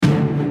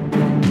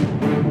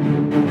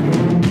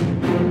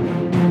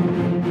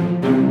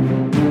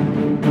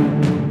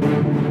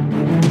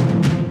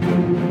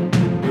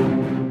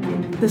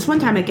This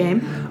one time at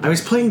game, I was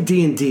playing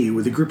D&D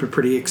with a group of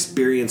pretty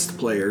experienced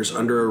players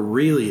under a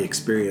really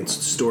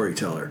experienced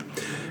storyteller.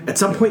 At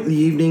some point in the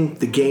evening,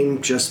 the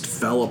game just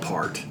fell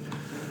apart.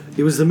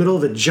 It was the middle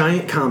of a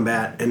giant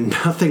combat, and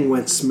nothing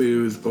went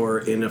smooth or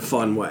in a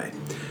fun way.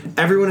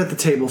 Everyone at the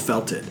table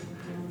felt it.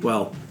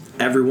 Well,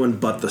 everyone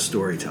but the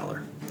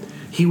storyteller.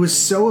 He was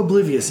so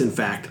oblivious, in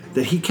fact,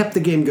 that he kept the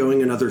game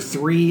going another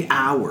 3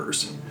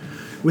 hours.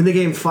 When the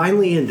game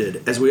finally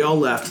ended, as we all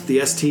left,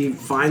 the ST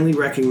finally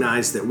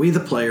recognized that we,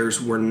 the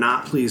players, were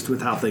not pleased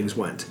with how things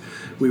went.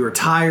 We were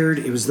tired,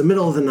 it was the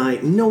middle of the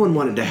night, and no one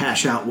wanted to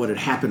hash out what had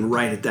happened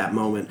right at that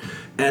moment.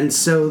 And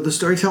so the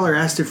storyteller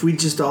asked if we'd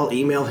just all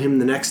email him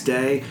the next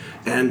day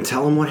and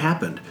tell him what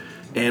happened.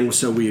 And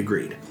so we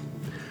agreed.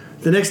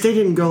 The next day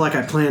didn't go like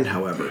I planned,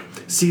 however.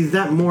 See,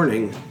 that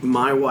morning,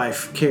 my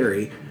wife,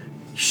 Carrie,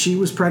 she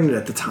was pregnant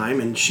at the time,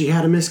 and she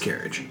had a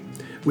miscarriage.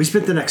 We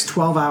spent the next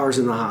 12 hours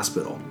in the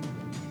hospital.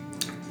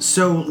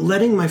 So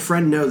letting my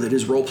friend know that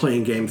his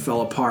role-playing game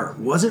fell apart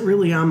wasn't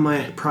really on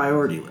my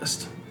priority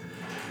list.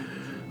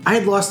 I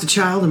had lost a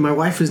child and my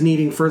wife was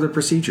needing further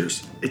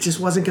procedures. It just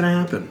wasn't going to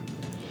happen.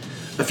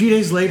 A few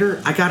days later,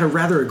 I got a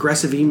rather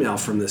aggressive email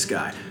from this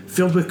guy,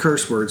 filled with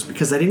curse words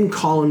because I didn't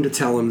call him to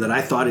tell him that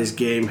I thought his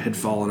game had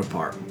fallen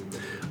apart.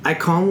 I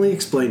calmly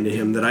explained to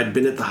him that I'd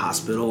been at the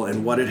hospital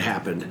and what had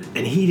happened,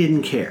 and he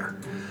didn't care.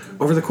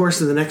 Over the course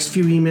of the next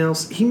few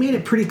emails, he made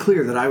it pretty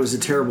clear that I was a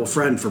terrible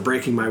friend for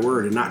breaking my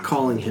word and not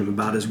calling him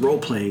about his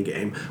role-playing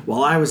game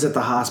while I was at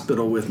the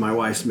hospital with my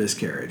wife's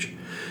miscarriage.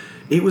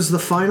 It was the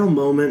final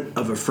moment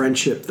of a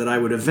friendship that I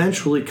would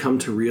eventually come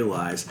to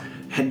realize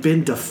had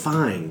been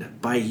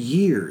defined by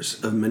years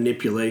of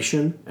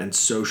manipulation and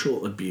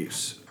social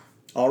abuse.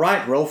 All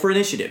right, roll for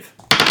initiative.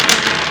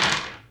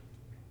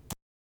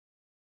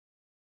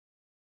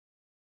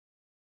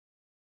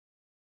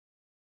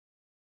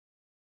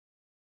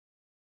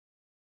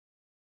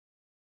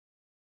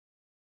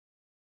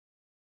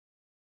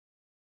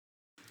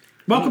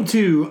 Welcome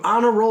to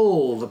On a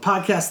Roll, the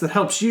podcast that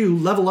helps you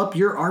level up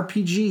your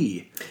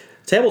RPG.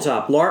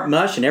 Tabletop, LARP,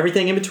 mush, and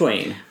everything in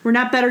between. we're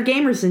not better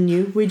gamers than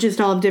you. We just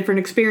all have different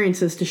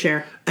experiences to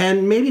share.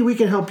 And maybe we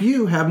can help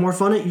you have more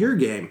fun at your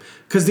game.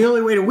 Because the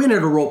only way to win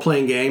at a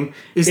role-playing game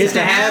is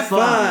to have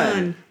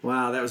fun.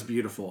 Wow, that was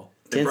beautiful.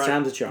 10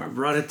 times the charm.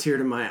 Brought a tear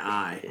to my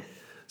eye.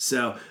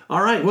 So,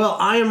 all right. Well,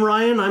 I am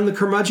Ryan. I'm the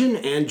curmudgeon.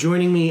 And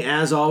joining me,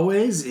 as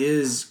always,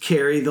 is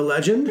Carrie the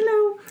legend.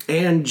 Hello.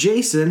 And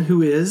Jason,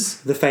 who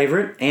is... The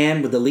favorite,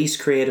 and with the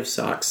least creative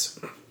socks.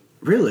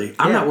 Really?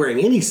 I'm Yeah. not wearing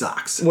any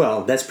socks.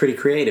 Well, that's pretty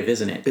creative,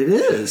 isn't it? It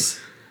is.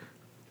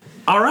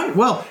 All right.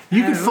 Well,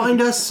 you can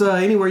find us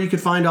anywhere you can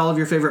find all of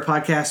your favorite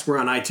podcasts. We're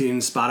on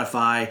iTunes,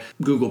 Spotify,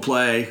 Google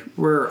Play.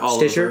 We're all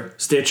Stitcher. over.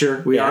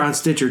 Stitcher. We Yeah. are on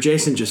Stitcher.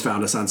 Jason just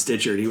found us on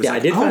Stitcher. And he was Yeah, like,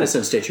 I did find us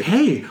on Stitcher.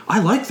 Hey, I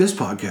like this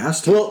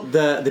podcast. Well,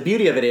 the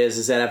beauty of it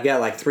is that I've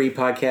got like 3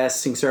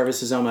 podcasting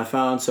services on my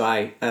phone, so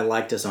I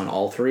liked us on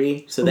all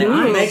 3. So that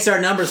Nice. makes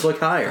our numbers look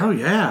higher. Oh,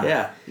 yeah.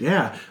 Yeah.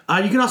 Yeah.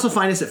 You can also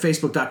find us at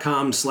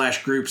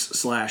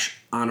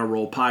facebook.com/groups/On a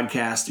Roll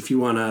podcast if you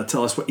want to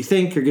tell us what you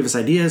think or give us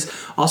ideas.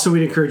 Also,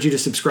 we'd encourage you to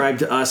subscribe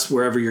to us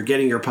wherever you're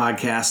getting your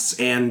podcasts,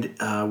 and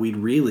we'd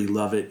really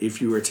love it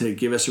if you were to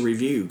give us a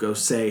review. Go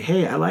say,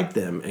 hey, I like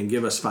them, and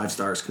give us 5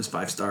 stars, because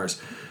 5 stars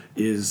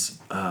is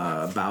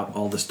about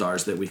all the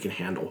stars that we can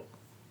handle.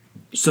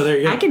 So there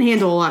you go. I can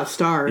handle a lot of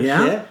stars.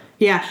 Yeah? Yeah.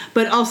 Yeah,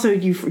 but also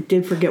you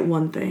did forget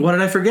one thing. What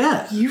did I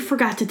forget? You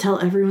forgot to tell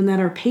everyone that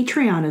our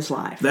Patreon is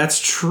live. That's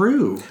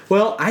true.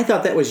 Well, I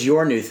thought that was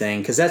your new thing,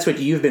 because that's what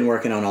you've been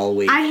working on all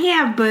week. I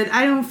have, but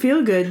I don't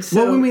feel good. So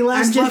Well, when we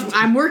last left-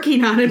 I'm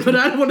working on it, but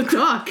I don't want to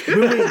talk.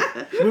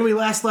 When we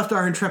last left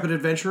our intrepid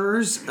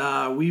adventurers,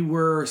 we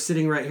were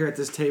sitting right here at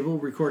this table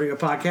recording a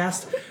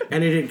podcast,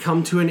 and it had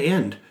come to an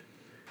end.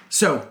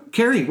 So,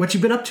 Carrie, what you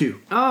been up to?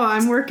 Oh,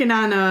 I'm working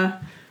on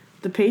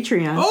the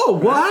Patreon. Oh,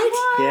 what?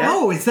 Yeah.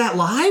 Oh, is that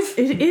live?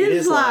 It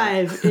is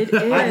live. It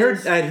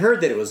is. I'd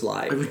heard that it was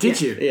live. Did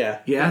you? Yeah.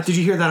 Yeah? Did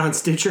you hear that on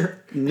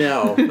Stitcher?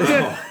 No.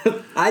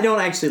 I don't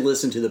actually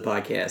listen to the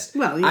podcast.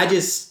 Well, yeah. I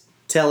just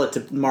tell it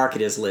to mark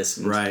it as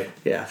listened. Right.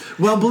 Yeah.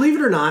 Well, believe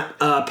it or not,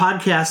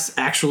 podcasts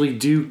actually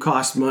do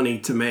cost money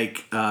to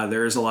make.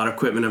 There is a lot of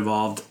equipment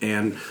involved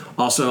and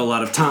also a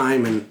lot of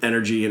time and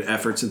energy and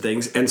efforts and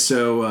things. And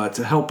so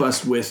to help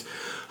us with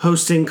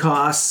hosting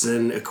costs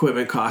and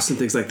equipment costs and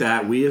things like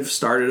that, we have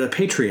started a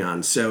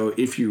Patreon. So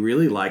if you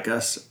really like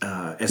us,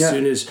 as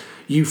soon as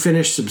you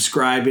finish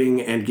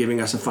subscribing and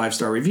giving us a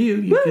 5-star review,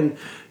 you can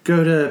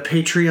go to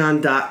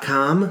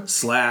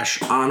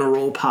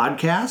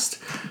patreon.com/honorrollpodcast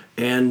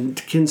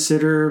and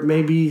consider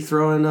maybe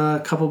throwing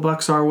a couple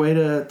bucks our way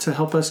to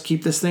help us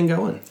keep this thing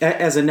going.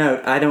 As a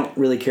note, I don't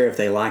really care if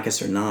they like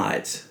us or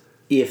not.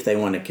 if they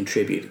want to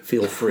contribute,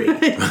 feel free.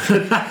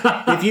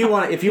 if you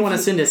want to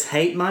send us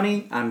hate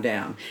money, I'm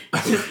down.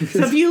 So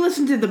if you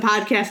listen to the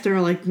podcast and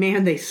are like,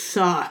 man, they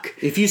suck.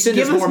 If you send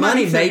Give us more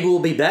money, so- maybe we'll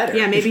be better.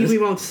 Yeah, maybe we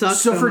won't suck.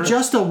 So for much.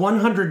 just a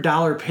 $100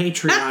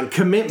 Patreon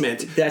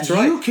commitment, That's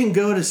right. you can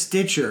go to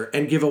Stitcher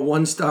and give a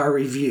 1-star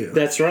review.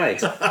 That's right.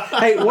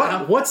 Hey,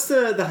 what's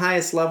the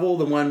highest level?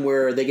 The one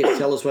where they get to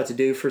tell us what to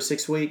do for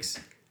 6 weeks?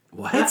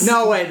 What?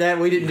 No, wait,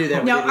 we didn't do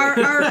that. No, We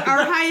didn't.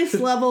 our highest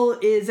level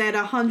is at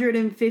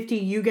 150.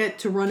 You get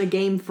to run a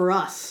game for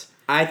us.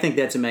 I think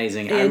that's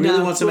amazing. I And,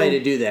 really want somebody we'll-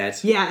 to do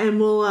that. Yeah, and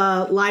we'll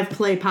live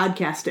play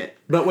podcast it.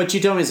 But what you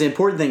told me is the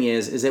important thing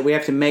is that we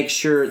have to make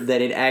sure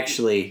that it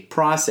actually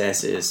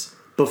processes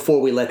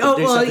before we let them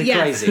do something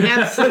crazy.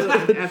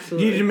 Absolutely, You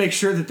absolutely. need to make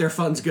sure that their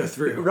funds go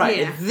through. Right,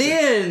 Yeah. and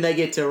then they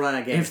get to run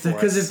a game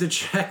Because if us. the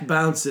check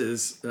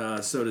bounces,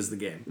 so does the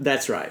game.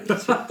 That's right.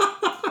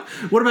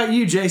 What about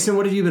you, Jason?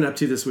 What have you been up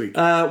to this week?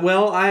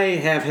 Well, I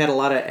have had a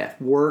lot of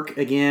work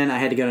again. I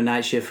had to go to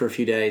night shift for a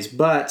few days,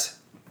 but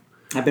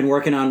I've been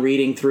working on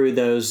reading through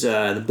those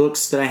the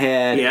books that I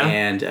had, Yeah.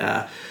 and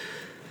I've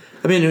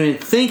been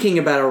thinking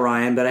about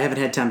Orion, but I haven't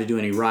had time to do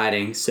any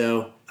writing.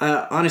 So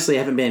honestly, I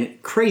haven't been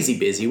crazy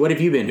busy. What have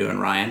you been doing,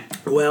 Ryan?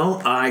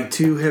 Well, I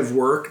too have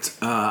worked.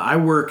 I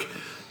work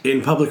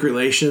in public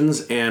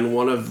relations, and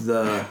one of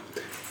the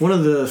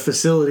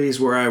facilities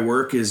where I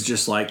work is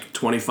just like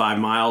 25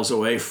 miles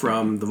away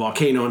from the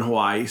volcano in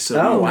Hawaii. So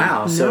Oh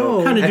wow! So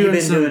No. Kinda have you doing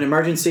been some- doing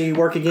emergency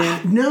work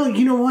again? No,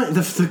 you know what?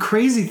 The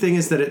crazy thing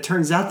is that it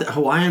turns out that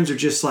Hawaiians are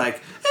just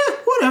like,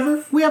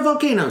 whatever. We have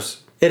volcanoes.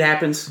 It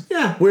happens.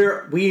 Yeah.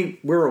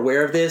 we're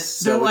aware of this,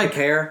 so They're we like,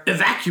 prepare.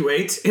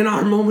 evacuate in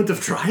our moment of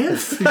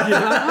triumph. You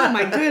know? Oh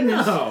my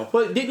goodness. Oh.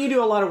 Well, didn't you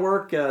do a lot of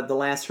work the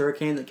last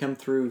hurricane that come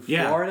through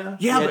Florida?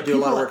 Yeah, you had but to do a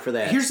lot of people- work for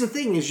that. Here's the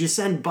thing: is you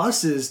send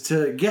buses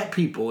to get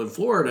people in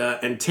Florida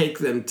and take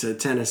them to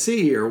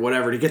Tennessee or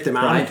whatever to get them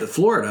out Right. of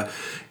Florida.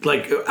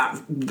 Like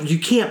you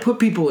can't put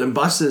people in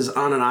buses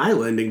on an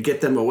island and get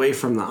them away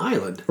from the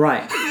island.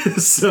 Right.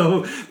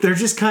 So they're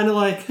just kind of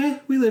like, hey,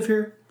 we live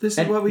here. This is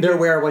And what we they're do.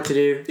 aware of what to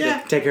do.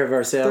 Yeah. They take care of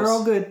ourselves. They're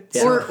all good.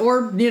 Yeah.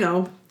 Or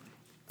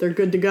they're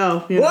good to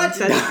go. You know, What?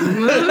 that's-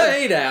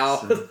 Hey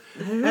now.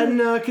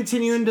 And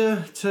continuing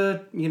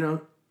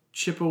to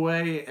chip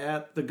away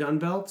at the gun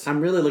belts.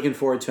 I'm really looking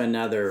forward to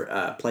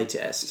another play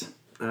test.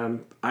 I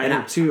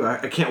am too.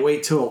 I can't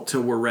wait till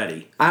we're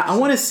ready. I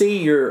want to see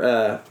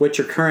your what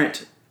your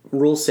current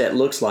rule set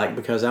looks like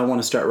because I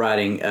want to start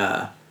writing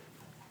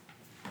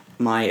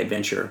my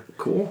adventure.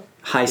 Cool.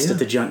 Heist Yeah. at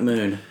the Junk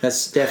Moon.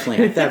 That's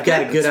definitely. I've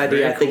got a good That's idea.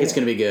 very I think it's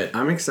cool. going to be good.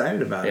 I'm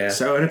excited about Yeah. it.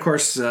 So, and of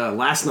course,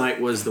 last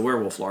night was the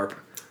werewolf LARP.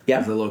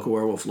 Yep. The local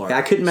werewolf LARP.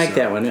 I couldn't make So-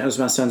 that one. It was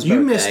my son's You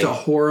birthday. missed a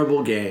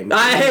horrible game.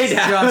 I hate It's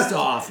that. just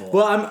awful.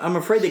 Well, I'm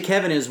afraid that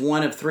Kevin is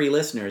one of 3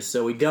 listeners,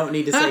 so we don't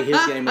need to say his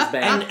game was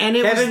bad. And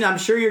it Kevin, was- I'm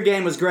sure your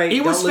game was great. it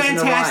Don't was listen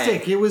to Ryan.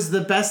 fantastic. It was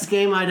the best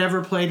game I'd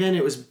ever played in.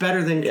 It was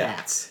better than Yeah.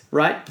 Cats,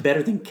 Right?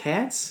 Better than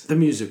Cats? the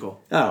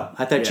musical. Oh,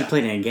 I thought you Yeah.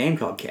 played in a game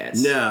called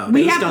Cats. No.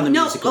 we Based have on the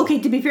no. musical. Okay,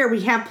 to be fair,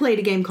 we have played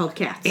a game called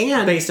Cats,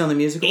 And Based on the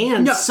musical?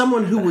 and No.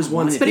 someone who was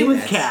once But it in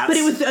was- Cats, but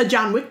it was a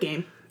John Wick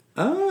game.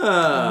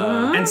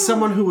 Oh. and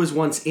someone who was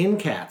once in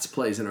Cats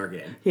plays in our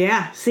game.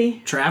 Yeah.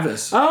 See.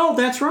 Travis. Oh,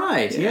 that's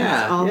right.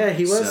 Yeah. Oh. Yeah,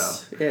 he was.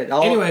 So. Yeah,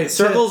 all, Anyway, it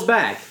circles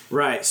back.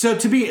 Right. So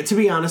to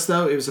be honest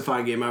though, it was a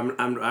fine game.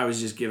 I was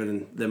just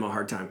giving them a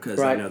hard time because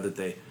I Right. know that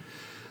they.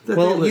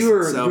 Well, you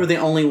were so you were the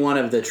only one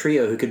of the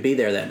trio who could be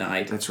there that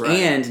night. That's right.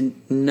 And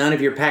none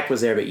of your pack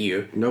was there but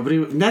you. nobody.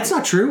 That's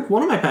not true.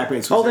 One of my pack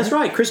mates was Oh, there. that's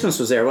right. Christmas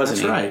was there, wasn't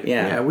That's he? right.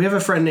 Yeah. We have a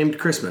friend named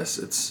Christmas.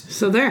 It's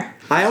So there.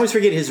 I always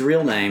forget his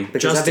real name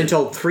because I've Justin. been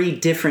told 3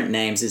 different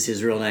names is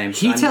his real name.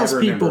 So he I tells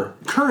never people remember.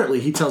 currently.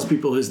 He tells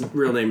people his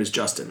real name is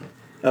Justin.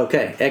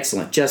 Okay,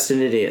 excellent.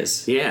 Justin, it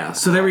is. Yeah.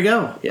 So there we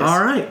go. Yes.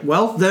 All right.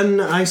 Well, then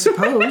I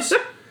suppose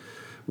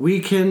we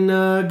can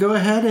go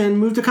ahead and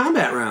move to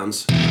combat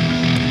rounds.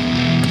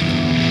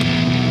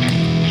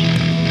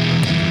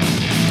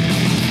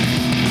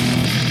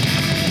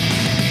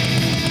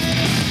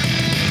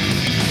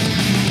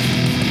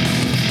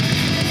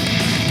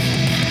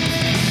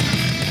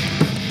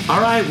 All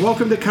right,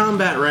 welcome to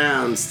Combat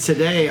Rounds.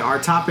 Today, our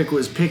topic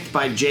was picked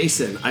by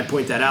Jason. I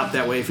point that out.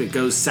 That way, if it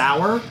goes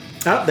sour,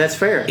 Oh, that's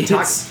fair.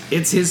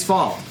 it's his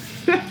fault.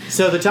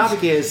 So the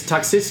topic is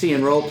toxicity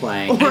in role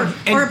playing.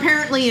 Or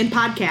apparently in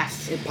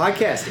podcasts.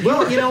 Podcast.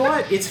 Well, you know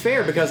what? It's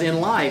fair because in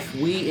life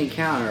we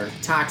encounter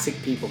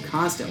toxic people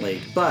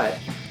constantly, but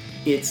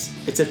it's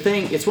a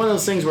thing. It's one of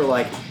those things where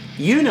like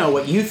you know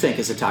what you think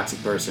is a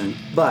toxic person,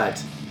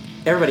 but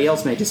everybody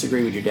else may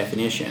disagree with your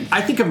definition.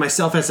 I think of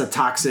myself as a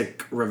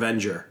toxic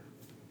revenger.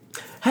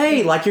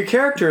 Hey, like your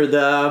character,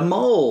 the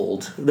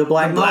mold, the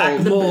black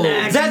mold. mold.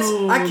 That's.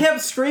 I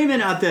kept screaming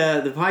out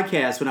the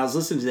podcast when I was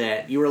listening to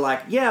that. You were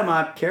like, "Yeah,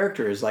 my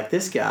character is like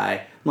this guy."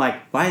 I'm like,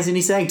 "Why isn't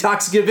he saying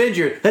toxic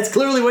Avenger? That's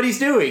clearly what he's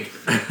doing."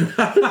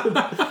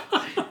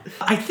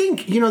 I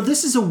think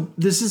this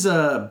is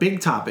a big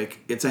topic.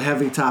 It's a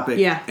heavy topic.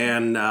 Yeah.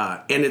 And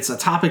it's a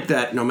topic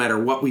that no matter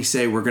what we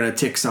say, we're going to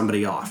tick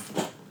somebody off.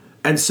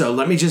 And so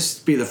let me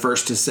just be the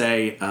first to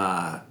say,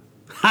 ha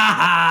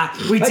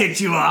ha, we ticked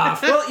you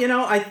off. Well,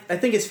 I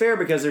think it's fair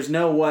because there's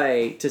no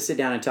way to sit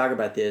down and talk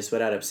about this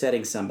without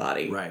upsetting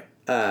somebody. Right.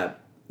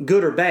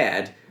 Good or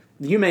bad,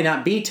 you may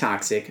not be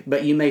toxic,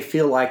 but you may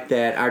feel like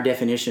that our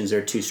definitions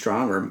are too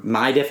strong, or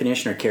my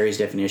definition or Carrie's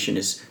definition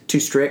is too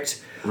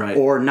strict, right,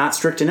 or not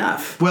strict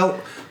enough. Well,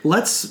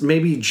 let's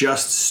maybe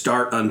just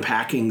start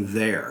unpacking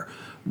there.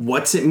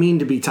 What's it mean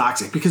to be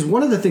toxic? Because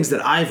one of the things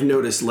that I've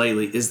noticed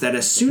lately is that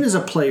as soon as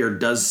a player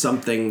does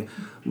something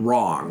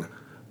wrong,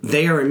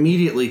 they are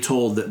immediately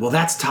told that, well,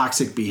 that's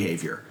toxic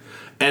behavior.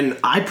 And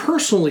I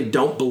personally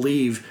don't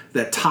believe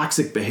that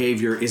toxic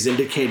behavior is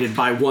indicated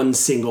by one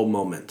single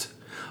moment.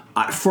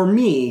 For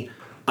me,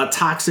 a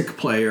toxic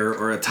player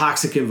or a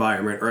toxic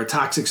environment or a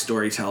toxic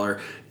storyteller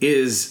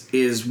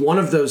is one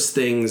of those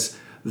things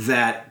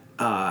that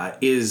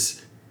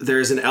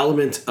there's an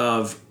element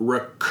of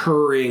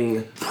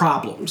recurring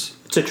problems.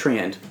 It's a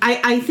trend.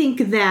 I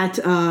think that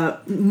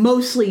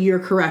mostly you're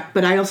correct,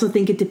 but I also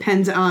think it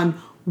depends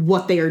on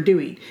what they are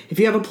doing. If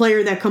you have a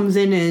player that comes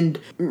in and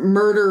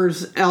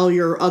murders all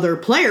your other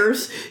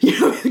players,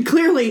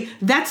 clearly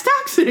that's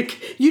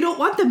toxic. You don't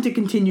want them to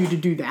continue to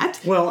do that.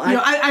 Well,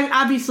 I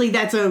obviously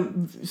that's a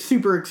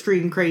super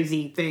extreme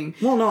crazy thing.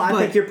 Well, no, I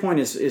think your point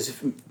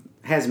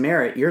has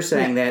merit. You're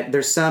saying that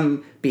there's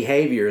some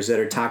behaviors that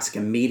are toxic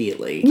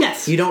immediately.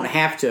 Yes. You don't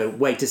have to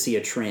wait to see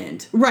a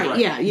trend. Right.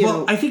 Yeah.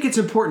 Well, I think it's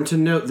important to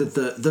note that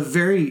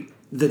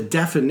the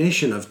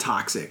definition of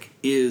toxic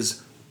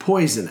is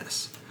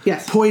poisonous.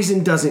 Yes.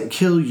 Poison doesn't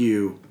kill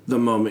you the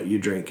moment you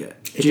drink it.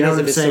 It does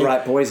if it's the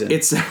right poison.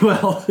 It's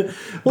well,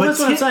 that's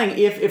what I'm saying.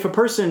 If a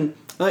person,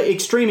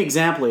 extreme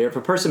example here, if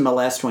a person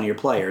molests one of your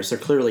players, they're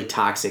clearly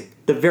toxic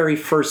the very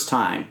first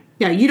time.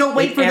 Yeah, you don't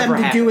wait for them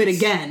to do it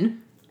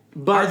again.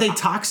 But are they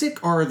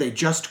toxic or are they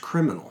just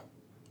criminal?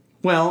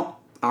 Well,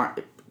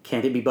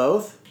 can't it be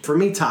both? For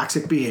me,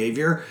 toxic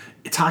behavior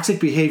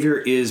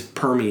is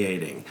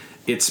permeating.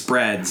 It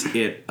spreads.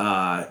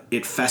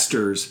 It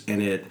festers,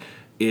 and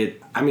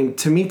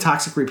to me,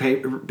 toxic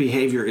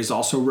behavior is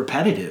also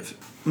repetitive.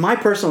 My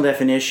personal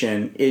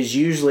definition is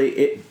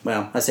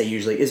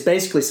is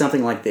basically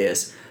something like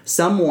this.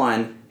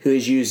 Someone who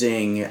is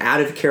using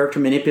out-of-character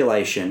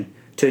manipulation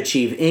to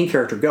achieve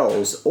in-character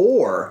goals,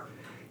 or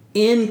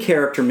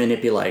in-character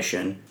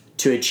manipulation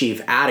to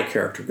achieve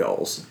out-of-character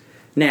goals.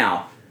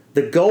 Now,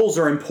 the goals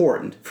are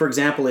important. For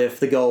example, if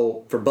the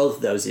goal for both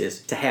of those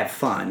is to have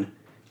fun,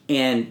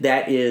 and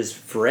that is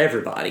for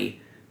everybody,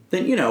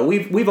 then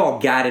we've all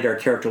guided our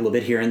character a little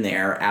bit here and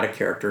there out of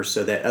character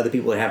so that other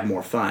people have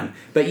more fun.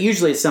 But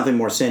usually it's something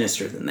more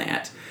sinister than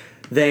that.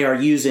 They are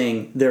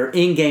using their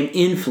in-game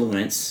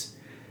influence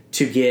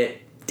to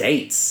get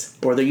dates,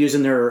 or they're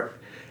using their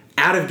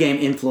out-of-game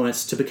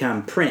influence to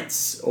become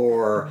prince,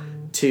 or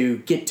to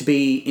get to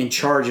be in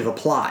charge of a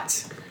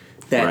plot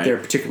that they're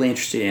particularly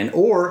interested in,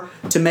 or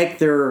to make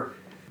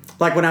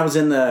like when I was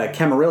in the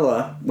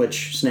Camarilla,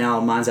 which is now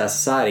Mind's Eye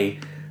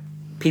Society,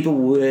 people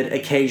would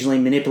occasionally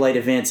manipulate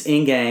events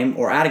in-game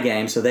or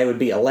out-of-game so they would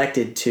be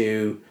elected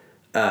to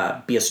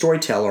be a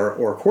storyteller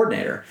or a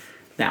coordinator.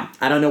 Now,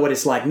 I don't know what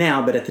it's like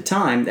now, but at the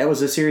time, that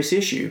was a serious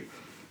issue.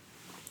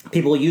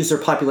 People use their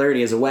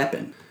popularity as a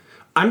weapon.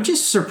 I'm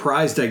just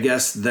surprised, I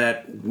guess,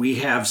 that we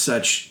have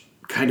such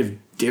kind of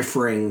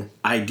differing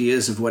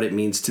ideas of what it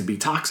means to be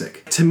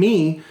toxic. To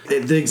me,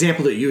 the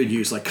example that you would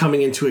use, like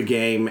coming into a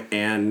game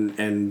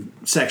and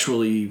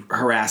sexually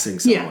harassing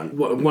someone.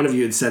 Yeah. One of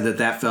you had said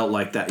that felt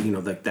like that,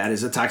 like that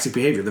is a toxic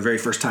behavior the very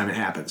first time it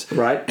happens.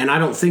 Right. And I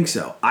don't think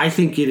so. I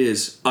think it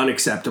is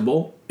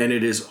unacceptable and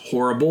it is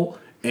horrible,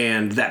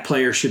 and that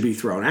player should be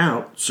thrown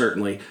out,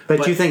 certainly.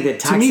 But you think that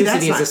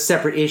toxicity is a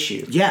separate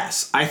issue?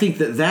 Yes. I think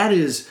that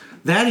is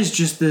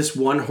just this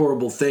one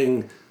horrible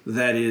thing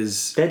that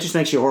just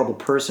makes you a horrible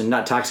person,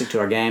 not toxic to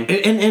our game.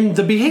 And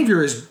the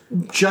behavior is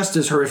just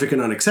as horrific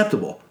and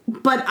unacceptable.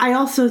 But I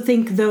also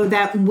think, though,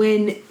 that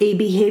when a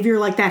behavior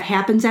like that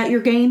happens at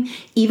your game,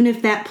 even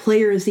if that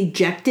player is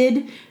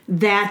ejected,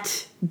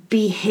 that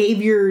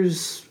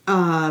behavior's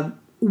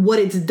what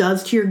it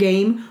does to your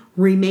game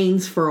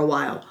remains for a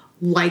while,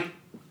 like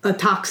a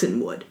toxin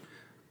would.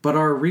 But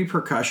are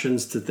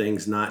repercussions to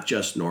things not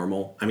just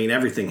normal? I mean,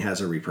 everything has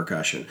a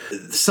repercussion.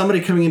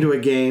 Somebody coming into a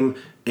game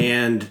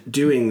and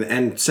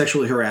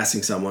sexually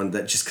harassing someone,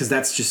 that's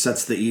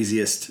just the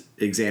easiest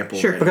example.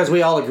 Sure, because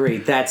we all agree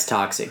that's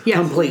toxic. Yes.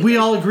 Completely. We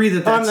all agree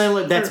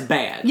that's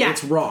bad. Yeah.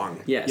 It's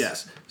wrong.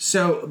 Yes.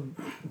 So,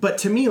 but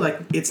to me,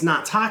 it's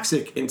not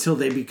toxic until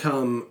they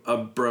become a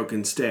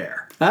broken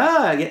stare.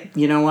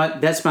 You know what?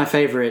 That's my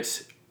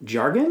favorite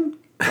jargon.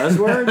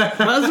 Buzzword?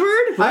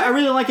 Buzzword? I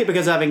really like it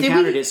because I've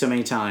encountered it so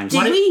many times.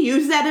 Did we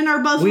use that in our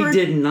buzzword? We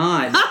did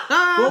not.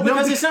 Well,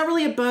 because it's not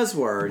really a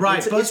buzzword.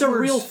 Right. It's a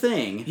real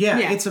thing.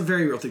 Yeah, it's a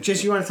very real thing.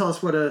 Jason, you want to tell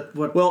us what a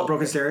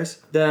broken stare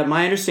is?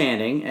 My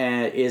understanding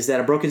is that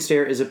a broken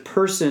stare is a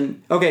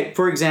person... Okay,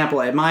 for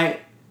example, at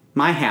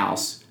my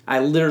house, I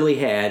literally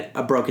had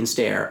a broken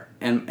stare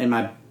in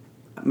my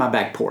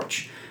back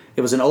porch.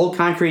 It was an old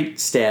concrete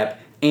step,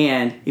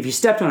 and if you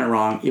stepped on it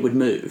wrong, it would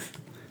move.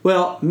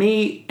 Well,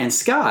 me and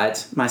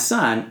Scott, my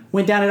son,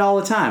 went down it all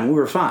the time. We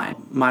were fine.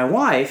 My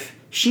wife,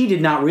 she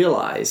did not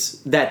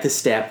realize that the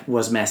step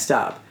was messed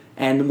up.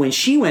 And when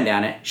she went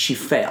down it, she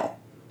fell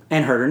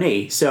and hurt her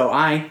knee. So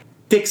I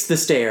fixed the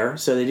stair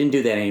so they didn't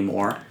do that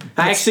anymore.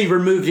 I actually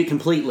removed it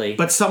completely.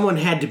 But someone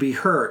had to be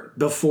hurt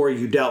before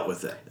you dealt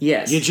with it.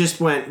 Yes. You just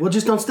went, well,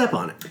 just don't step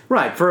on it.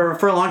 Right.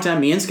 For a long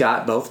time, me and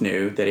Scott both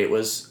knew that it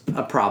was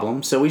a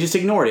problem, so we just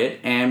ignored it,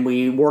 and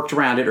we worked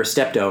around it or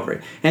stepped over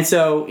it. And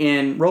so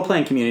in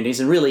role-playing communities,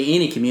 and really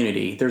any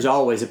community, there's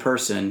always a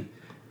person,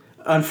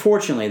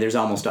 unfortunately, there's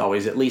almost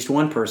always at least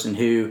one person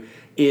who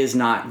is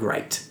not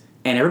great.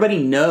 And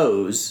everybody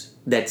knows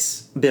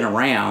that's been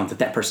around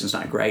that person's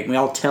not great. And we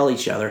all tell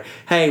each other,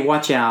 hey,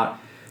 watch out,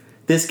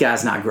 this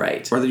guy's not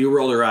great. Or that you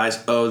roll your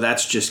eyes, oh,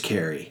 that's just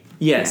Carrie.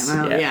 Yes.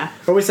 Yeah, well, yeah.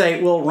 Or we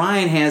say, well,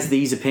 Ryan has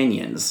these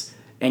opinions,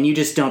 and you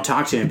just don't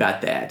talk to him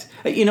about that.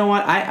 You know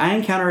what? I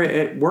encounter it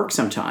at work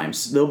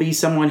sometimes. There'll be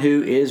someone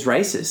who is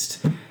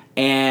racist,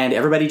 and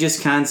everybody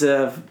just kind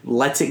of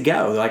lets it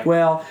go. They're like,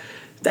 well,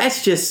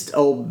 that's just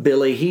old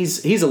Billy.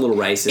 He's a little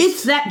racist.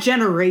 It's that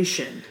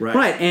generation.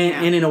 Right.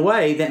 And in a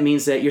way, that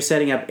means that you're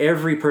setting up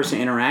every person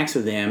who interacts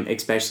with them,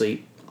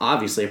 especially,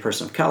 obviously, a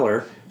person of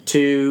color,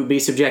 to be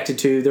subjected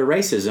to their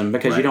racism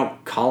because you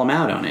don't call them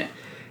out on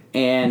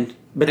it.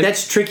 But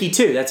that's tricky,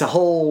 too. That's a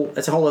whole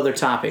other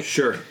topic.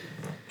 Sure.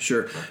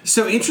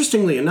 So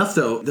interestingly enough,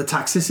 though, the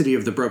toxicity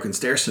of the broken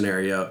stair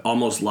scenario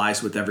almost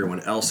lies with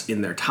everyone else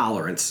in their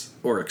tolerance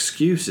or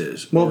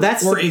excuses. Well,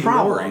 that's or the ignoring.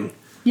 problem.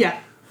 Yeah.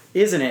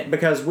 Isn't it?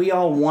 Because we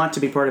all want to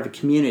be part of a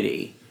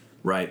community.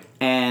 Right.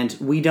 And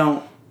we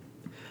don't...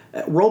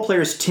 Role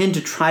players tend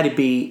to try to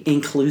be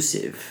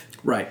inclusive.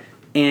 Right.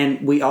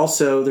 And we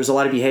also... There's a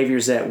lot of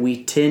behaviors that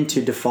we tend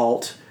to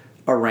default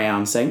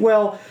around saying,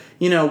 well,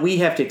 we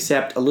have to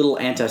accept a little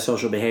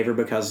antisocial behavior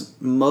because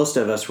most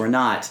of us were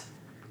not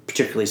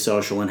particularly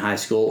social in high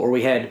school, or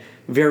we had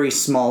very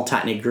small,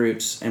 tight-knit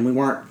groups, and we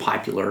weren't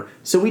popular.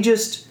 So we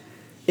just...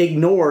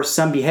 ignore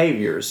some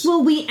behaviors.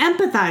 Well, we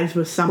empathize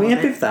with some of it.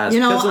 We empathize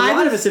because a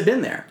lot of us have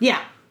been there.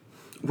 Yeah.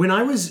 When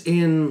I was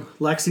in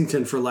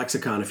Lexington for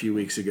Lexicon a few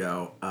weeks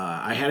ago,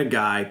 I had a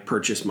guy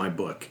purchase my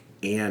book,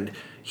 and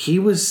he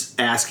was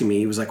asking me,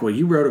 he was like, well,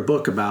 you wrote a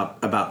book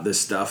about this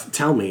stuff.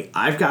 Tell me,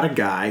 I've got a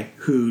guy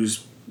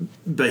whose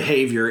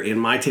behavior in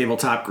my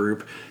tabletop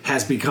group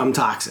has become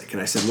toxic.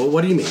 And I said, well,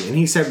 what do you mean? And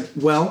he said,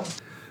 well,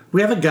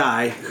 we have a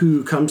guy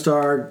who comes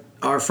to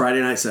our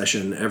Friday night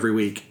session every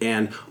week,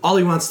 and all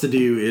he wants to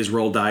do is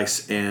roll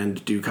dice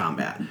and do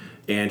combat.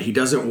 And he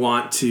doesn't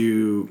want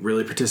to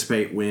really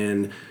participate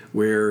when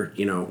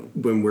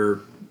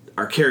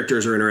our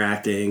characters are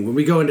interacting. When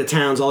we go into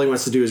towns, all he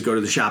wants to do is go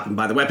to the shop and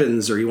buy the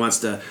weapons, or he wants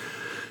to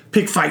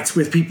pick fights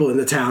with people in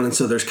the town. And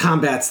so there's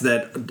combats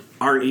that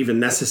aren't even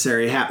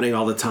necessary happening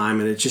all the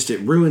time, and it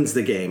ruins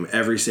the game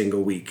every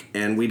single week.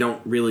 And we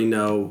don't really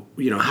know,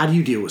 how do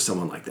you deal with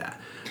someone like that?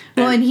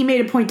 Well, and he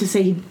made a point to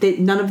say that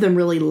none of them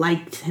really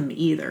liked him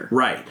either.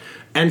 Right.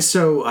 And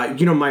so,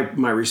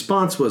 my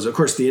response was, of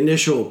course, the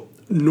initial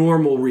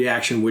normal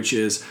reaction, which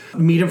is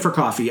meet him for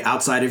coffee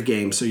outside of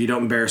game so you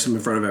don't embarrass him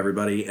in front of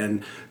everybody,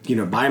 and,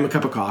 buy him a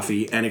cup of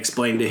coffee and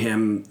explain to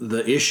him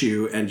the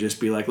issue and just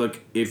be like,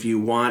 look, if you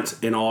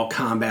want an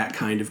all-combat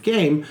kind of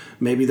game,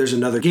 maybe there's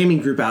another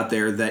gaming group out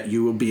there that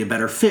you will be a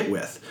better fit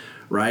with,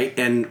 right?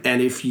 And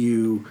if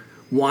you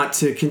want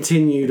to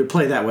continue to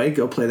play that way,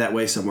 go play that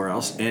way somewhere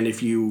else. And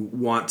if you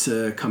want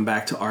to come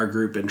back to our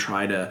group and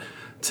try to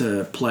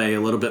play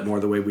a little bit more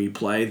the way we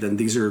play, then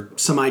these are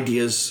some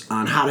ideas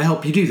on how to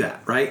help you do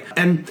that, right?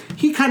 And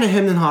he kind of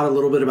hemmed and hawed a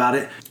little bit about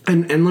it.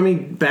 And let me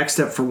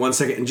backstep for 1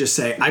 second and just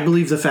say, I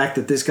believe the fact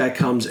that this guy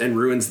comes and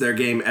ruins their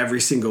game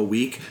every single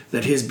week,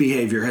 that his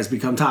behavior has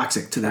become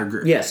toxic to their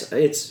group. Yes,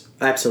 it's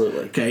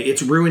absolutely. Okay,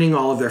 it's ruining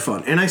all of their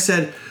fun. And I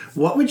said,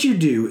 what would you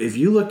do if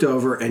you looked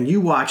over and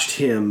you watched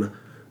him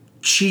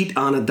cheat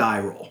on a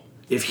die roll?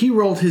 If he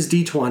rolled his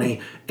d20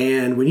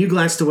 and when you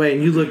glanced away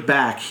and you looked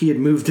back, he had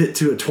moved it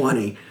to a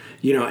 20,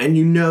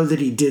 and that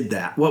he did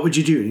that, what would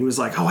you do? And he was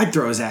like, oh, I'd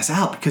throw his ass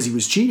out because he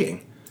was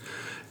cheating.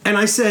 And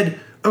I said,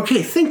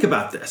 okay, think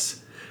about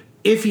this.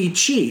 If he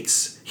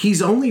cheats,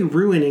 he's only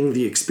ruining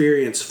the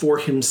experience for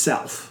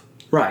himself.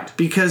 Right.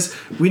 Because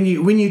when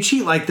you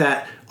cheat like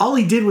that, all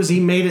he did was he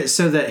made it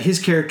so that his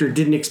character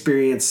didn't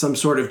experience some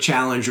sort of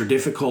challenge or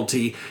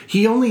difficulty.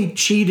 He only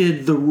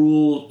cheated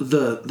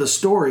the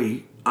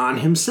story on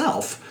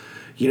himself.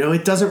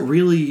 It doesn't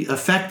really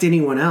affect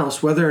anyone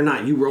else. Whether or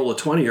not you roll a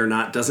 20 or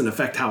not doesn't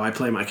affect how I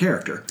play my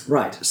character.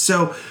 Right.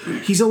 So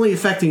he's only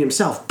affecting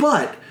himself,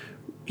 but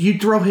you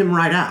throw him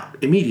right out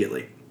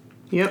immediately.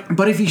 Yep.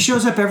 But if he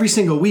shows up every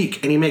single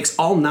week and he makes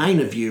all 9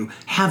 of you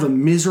have a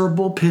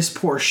miserable, piss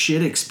poor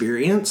shit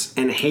experience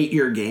and hate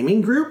your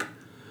gaming group,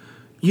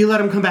 you let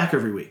him come back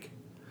every week.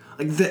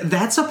 Like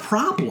that's a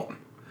problem.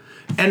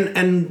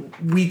 And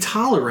we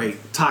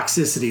tolerate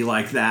toxicity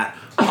like that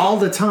all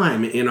the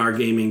time in our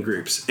gaming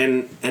groups.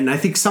 And I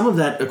think some of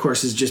that, of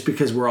course, is just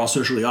because we're all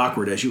socially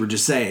awkward, as you were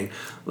just saying.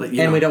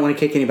 And we don't want to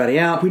kick anybody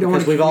out. We don't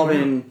want to we've all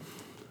been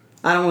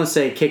I don't want to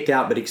say kicked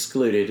out, but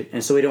excluded,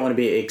 and so we don't want to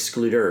be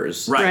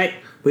excluders. Right.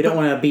 We don't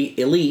want to be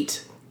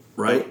elite.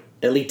 Right.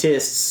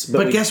 Elitists.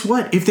 But guess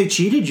what? If they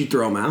cheated, you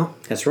throw them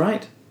out. That's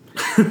right.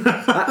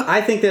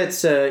 I think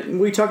that's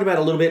we talked about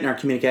a little bit in our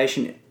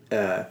communication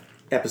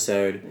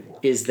episode.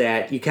 Is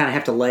that you kind of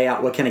have to lay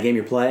out what kind of game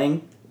you're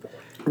playing.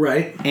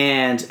 Right.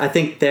 And I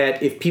think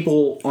that if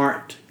people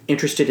aren't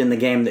interested in the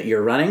game that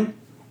you're running,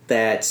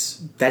 that's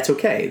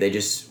okay.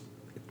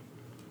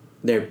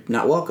 They're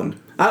not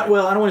welcome. I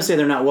don't want to say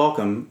they're not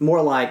welcome. More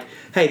like,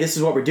 hey, this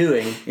is what we're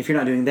doing. If you're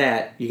not doing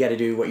that, you got to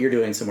do what you're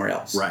doing somewhere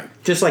else. Right.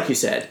 Just like you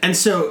said. And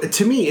so,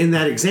 to me, in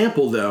that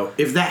example, though,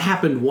 if that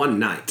happened one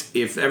night,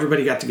 if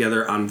everybody got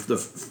together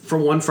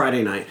from one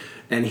Friday night,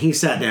 and he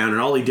sat down and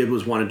all he did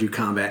was want to do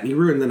combat, and he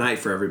ruined the night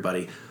for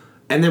everybody,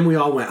 and then we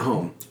all went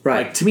home.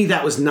 Right. Like, to me,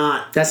 that was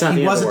not. That's not. He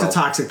the wasn't end of a the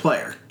world. toxic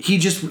player.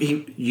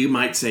 You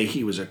might say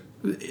he was a.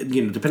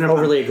 Depending on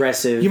Overly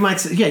aggressive. You might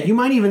say, you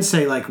might even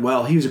say like,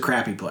 well, he was a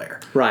crappy player,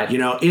 right?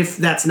 If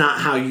that's not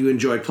how you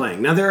enjoy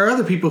playing. Now there are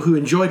other people who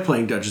enjoy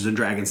playing Dungeons and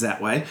Dragons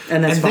that way,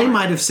 and they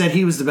might have said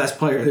he was the best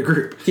player of the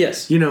group.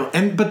 Yes,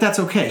 but that's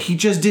okay. He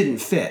just didn't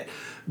fit.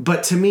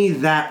 But to me,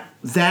 that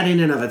in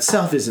and of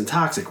itself isn't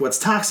toxic. What's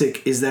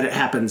toxic is that it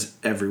happens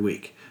every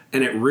week,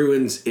 and it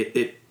ruins it.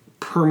 It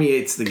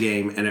permeates the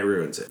game, and it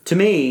ruins it. To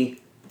me,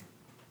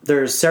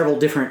 there's several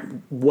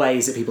different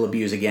ways that people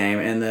abuse a game,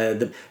 and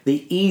the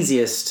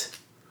easiest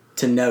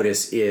to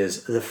notice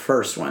is the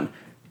first one,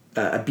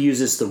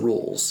 abuses the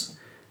rules.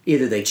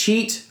 Either they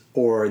cheat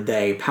or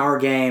they power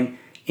game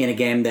in a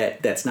game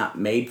that's not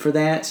made for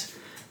that,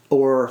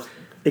 or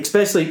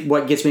especially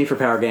what gets me for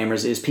power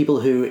gamers is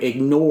people who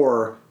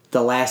ignore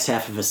the last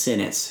half of a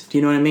sentence. Do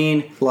you know what I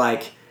mean?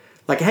 Like,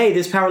 hey,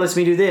 this power lets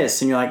me do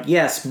this, and you're like,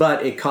 yes,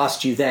 but it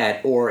costs you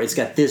that, or it's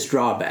got this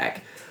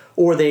drawback,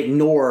 or they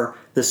ignore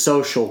the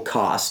social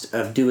cost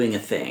of doing a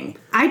thing.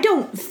 I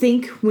don't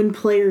think when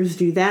players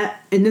do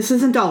that, and this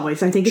isn't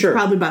always, I think it's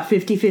probably about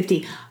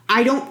 50-50,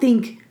 I don't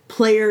think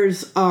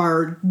players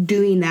are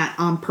doing that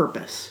on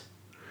purpose.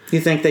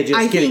 You think they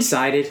just get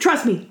excited?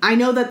 Trust me, I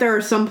know that there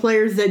are some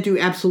players that do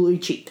absolutely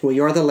cheat. Well,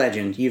 you're the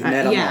legend. You've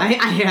met them all. I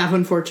have,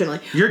 unfortunately.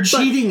 Your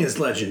cheating is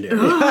legendary.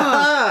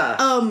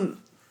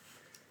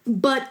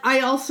 But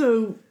I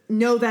also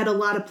know that a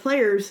lot of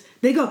players,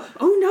 they go,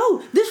 oh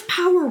no, this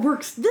power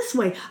works this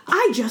way.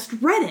 I just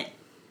read it.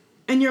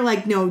 And you're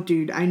like, no,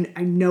 dude, I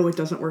know it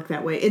doesn't work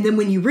that way. And then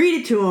when you read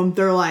it to them,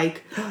 they're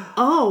like,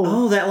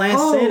 oh, that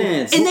last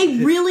sentence. And they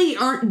really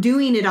aren't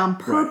doing it on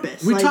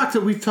purpose. Right.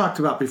 We've talked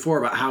about before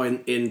about how in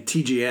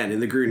TGN,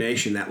 in the Gru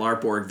Nation, that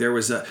LARP org, there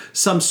was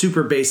some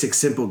super basic,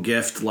 simple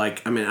gift.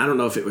 Like, I don't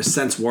know if it was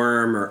Sense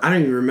Worm or I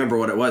don't even remember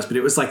what it was, but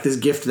it was like this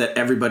gift that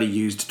everybody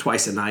used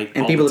twice a night.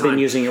 And people have been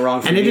using it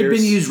wrong for years. And it had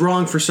been used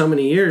wrong for so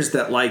many years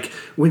that, like,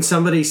 when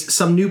some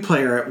new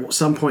player at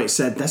some point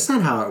said, that's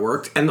not how it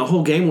worked, and the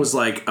whole game was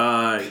like,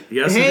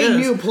 yes, hey, it is.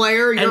 new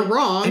player, you're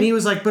wrong. And he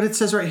was like, but it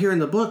says right here in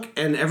the book,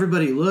 and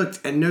everybody looked,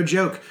 and no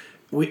joke,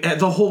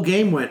 the whole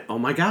game went, oh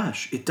my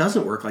gosh, it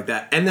doesn't work like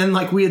that. And then,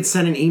 like, we had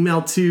sent an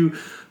email to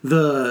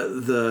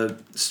the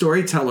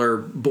storyteller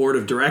board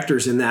of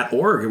directors in that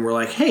org, and we're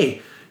like,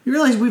 hey, you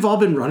realize we've all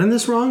been running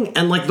this wrong?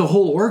 And, like, the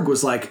whole org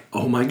was like,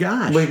 oh my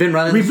gosh, we've been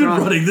running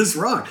this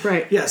wrong.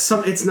 Right. Yeah,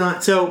 it's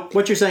not. So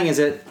what you're saying is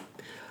that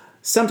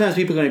sometimes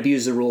people are going to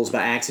abuse the rules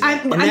by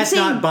accident, and that's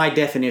not by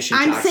definition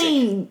toxic. I'm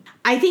saying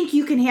I think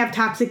you can have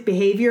toxic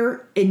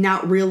behavior and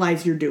not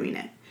realize you're doing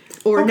it,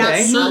 or not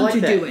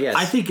need to do it. Yes.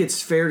 I think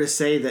it's fair to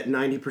say that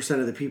 90%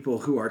 of the people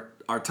who are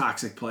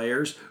toxic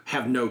players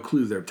have no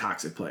clue they're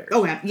toxic players.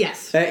 Oh,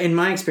 yes. In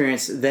my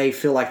experience, they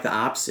feel like the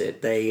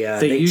opposite.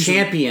 They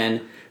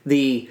champion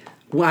the.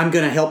 Well, I'm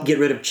going to help get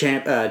rid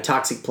of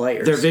toxic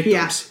players. They're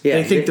victims. Yeah.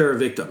 They think they're a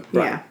victim.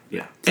 Right.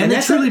 Yeah. And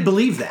they truly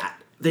believe that.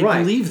 They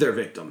believe they're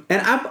victim.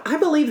 And I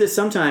believe that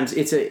sometimes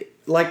it's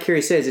like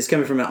Carrie says, it's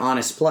coming from an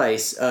honest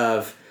place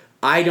of,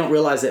 I don't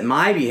realize that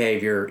my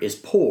behavior is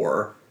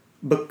poor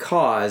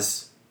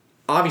because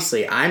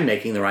obviously I'm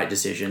making the right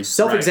decisions.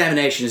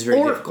 Self-examination is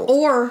very difficult.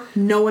 Or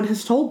no one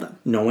has told them.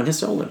 No one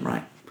has told them,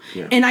 right.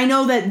 Yeah. And I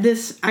know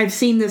that I've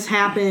seen this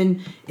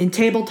happen in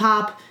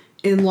tabletop,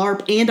 in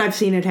LARP, and I've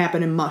seen it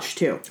happen in Mush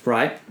too.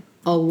 Right.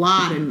 A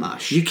lot in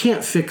Mush. You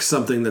can't fix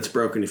something that's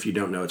broken if you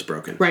don't know it's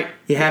broken. Right.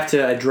 You have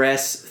to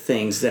address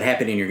things that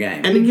happen in your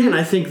game. And again,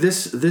 I think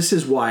this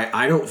is why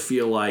I don't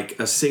feel like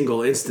a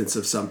single instance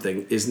of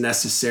something is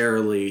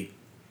necessarily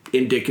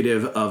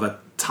indicative of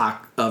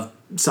of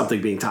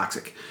something being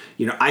toxic.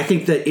 I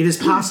think that it is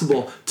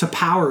possible to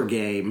power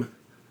game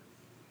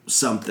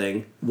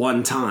something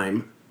one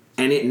time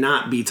and it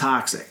not be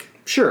toxic.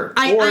 Sure.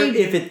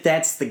 If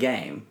that's the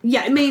game.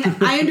 Yeah,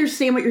 I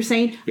understand what you're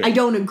saying. Yeah. I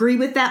don't agree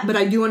with that, but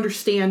I do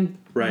understand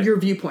your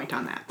viewpoint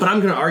on that. But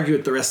I'm going to argue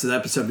it the rest of the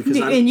episode because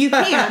and you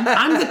can.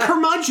 I'm the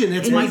curmudgeon.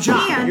 It's my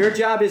job. Can. Your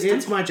job is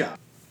it's my job.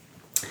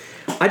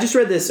 I just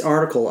read this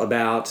article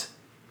about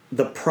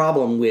the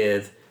problem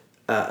with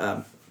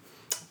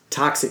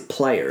toxic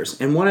players,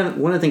 and one of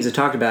the things it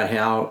talked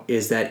about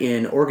is that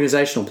in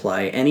organizational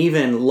play and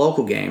even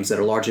local games that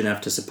are large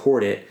enough to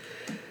support it,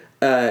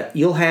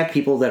 you'll have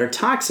people that are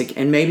toxic,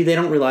 and maybe they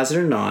don't realize it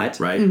or not.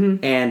 Right.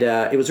 Mm-hmm. And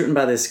it was written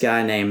by this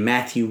guy named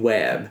Matthew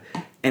Webb,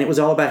 and it was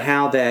all about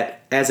how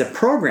that as a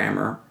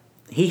programmer,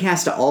 he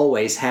has to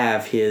always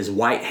have his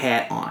white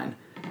hat on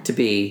to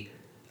be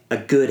a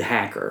good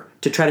hacker,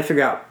 to try to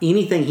figure out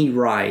anything he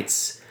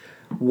writes,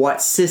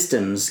 what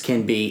systems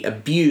can be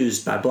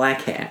abused by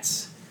black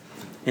hats.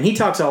 And he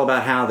talks all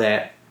about how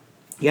that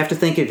you have to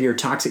think of your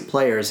toxic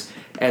players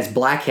as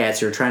black hats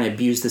who are trying to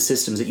abuse the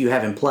systems that you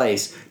have in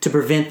place to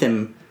prevent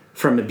them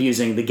from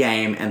abusing the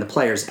game and the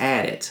players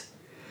at it.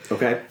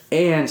 Okay.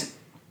 And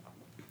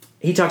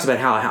he talks about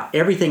how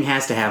everything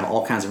has to have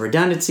all kinds of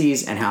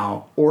redundancies and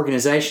how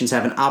organizations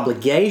have an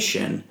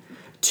obligation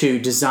to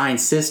design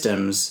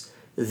systems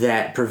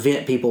that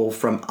prevent people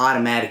from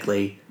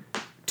automatically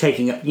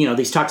taking,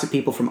 these toxic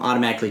people from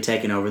automatically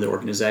taking over the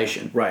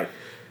organization. Right.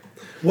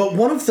 Well,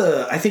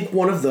 I think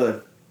one of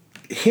the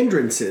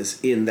hindrances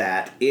in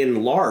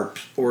LARP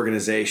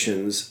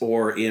organizations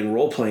or in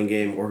role-playing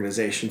game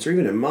organizations or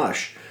even in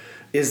Mush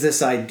is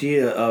this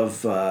idea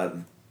of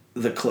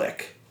the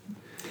clique.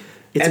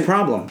 It's a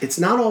problem. It's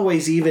not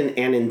always even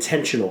an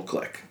intentional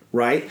clique,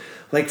 right?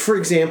 Like, for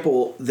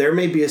example, there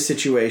may be a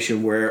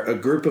situation where a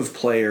group of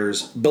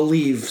players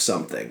believe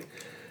something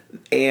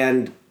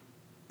and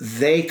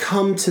they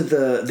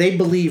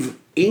believe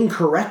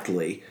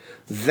incorrectly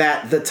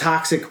that the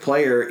toxic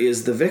player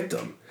is the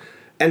victim.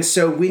 And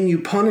so when you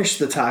punish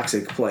the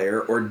toxic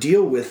player or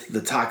deal with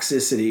the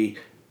toxicity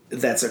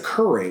that's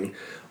occurring,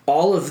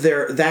 all of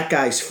that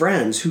guy's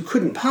friends who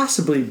couldn't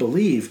possibly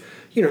believe,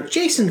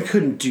 Jason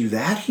couldn't do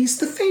that. He's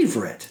the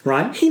favorite.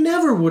 Right. He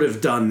never would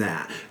have done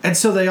that. And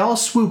so they all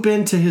swoop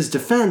into his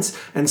defense,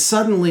 and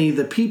suddenly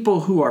the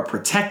people who are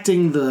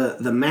protecting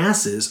the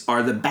masses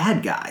are the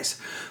bad guys.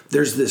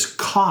 There's this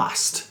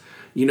cost.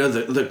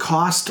 The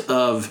cost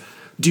of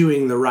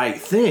doing the right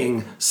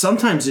thing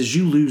sometimes is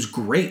you lose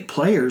great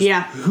players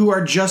who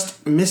are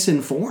just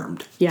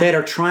misinformed. Yeah. That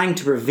are trying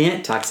to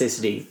prevent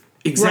toxicity.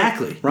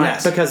 Exactly. Right.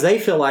 Yes. Because they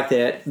feel like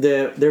that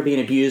they're being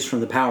abused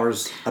from the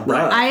powers above.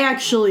 Right. I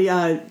actually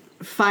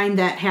find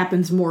that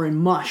happens more in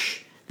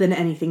Mush than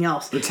anything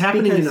else. It's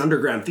happening in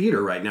underground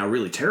theater right now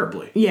really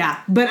terribly.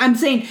 Yeah, but I'm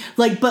saying,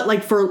 for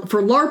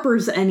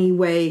LARPers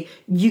anyway,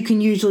 you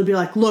can usually be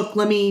like, look,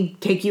 let me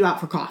take you out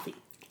for coffee.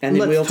 And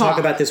then we'll talk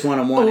about this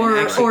one-on-one.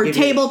 Or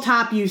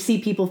tabletop, you see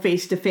people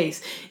face to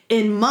face.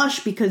 In Mush,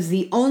 because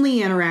the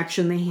only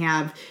interaction they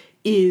have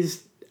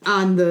is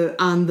on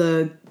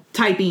the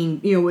typing,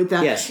 with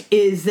that, yes.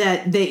 is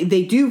that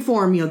they do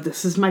form,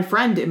 this is my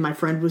friend, and my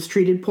friend was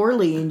treated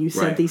poorly, and you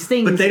said these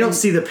things. But they don't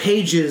see the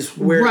pages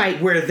where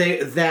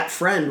that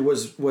friend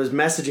was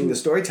messaging the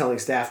storytelling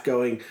staff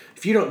going,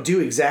 if you don't do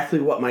exactly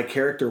what my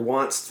character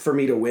wants for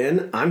me to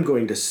win, I'm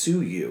going to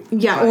sue you.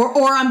 Yeah,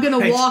 or I'm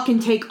going to walk and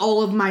take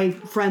all of my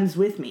friends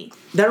with me.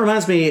 That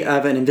reminds me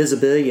of an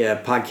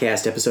Invisibilia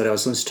podcast episode I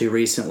was listening to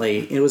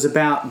recently. It was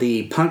about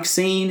the punk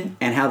scene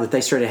and how that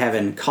they started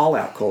having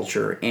call-out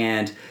culture.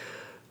 And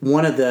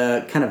one of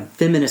the kind of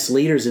feminist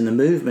leaders in the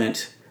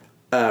movement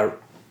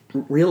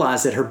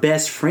realized that her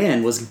best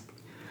friend was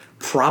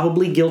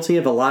probably guilty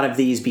of a lot of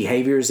these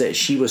behaviors that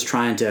she was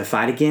trying to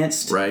fight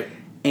against. Right.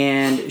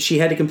 And she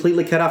had to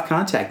completely cut off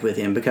contact with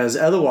him because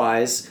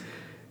otherwise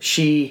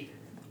she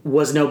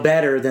was no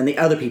better than the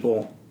other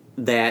people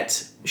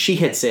that she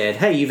had said,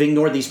 hey, you've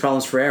ignored these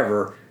problems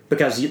forever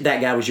because that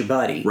guy was your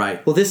buddy.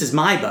 Right. Well, this is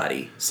my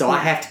buddy, so I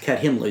have to cut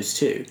him loose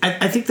too.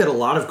 I think that a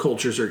lot of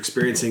cultures are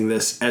experiencing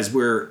this as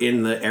we're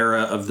in the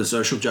era of the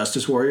social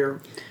justice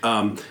warrior.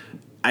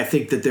 I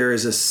think that there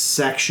is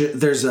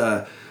there's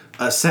a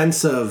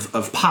sense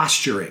of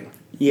posturing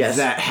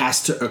that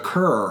has to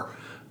occur,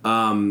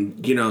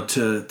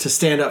 to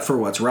stand up for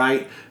what's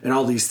right and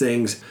all these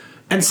things.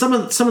 And some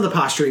of the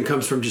posturing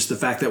comes from just the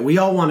fact that we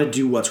all want to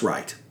do what's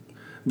right.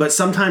 But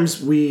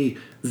sometimes we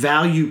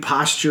value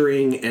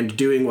posturing and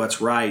doing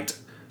what's right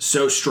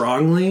so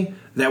strongly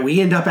that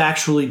we end up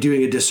actually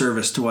doing a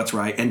disservice to what's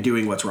right and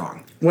doing what's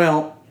wrong.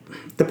 Well,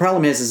 the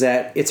problem is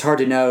that it's hard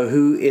to know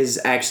who is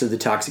actually the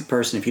toxic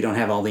person if you don't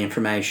have all the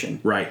information.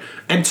 Right.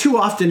 And too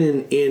often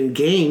in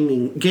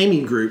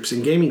gaming groups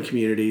and gaming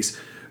communities,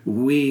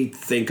 we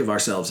think of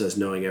ourselves as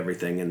knowing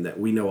everything and that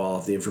we know all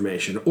of the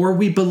information, or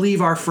we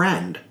believe our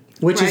friend.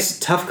 Which is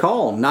a tough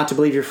call, not to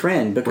believe your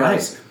friend,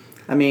 because... Right.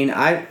 I mean,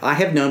 I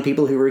have known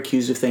people who were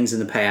accused of things in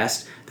the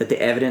past that the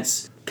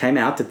evidence came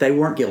out that they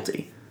weren't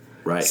guilty.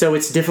 Right. So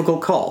it's a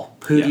difficult call.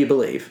 Who do you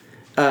believe?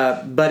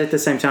 But at the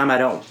same time, I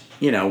don't,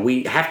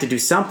 we have to do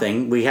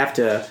something. We have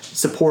to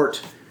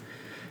support.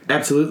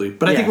 Absolutely.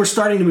 But I think we're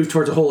starting to move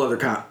towards a whole other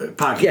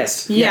podcast.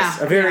 Yes.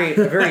 Yeah. A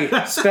very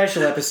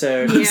special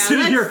episode. Yeah,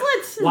 Sitting here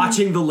let's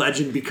watching the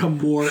legend become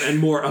more and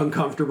more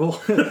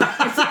uncomfortable.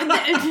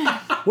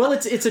 Well,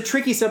 it's a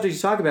tricky subject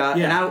to talk about,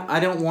 Yeah. and I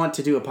don't want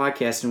to do a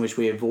podcast in which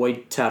we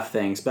avoid tough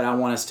things, but I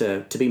want us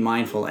to be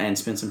mindful and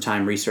spend some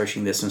time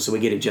researching this one so we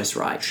get it just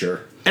right.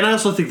 Sure. And I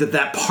also think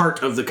that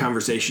part of the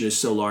conversation is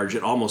so large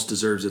it almost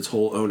deserves its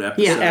whole own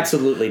episode. Yeah,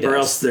 absolutely does. Or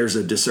else there's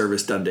a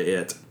disservice done to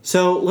it.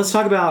 So let's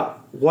talk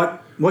about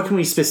what can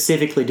we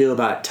specifically do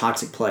about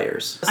toxic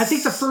players. I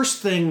think the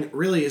first thing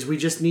really is we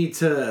just need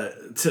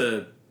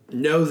to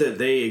know that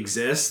they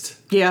exist.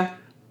 Yeah.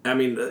 I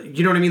mean,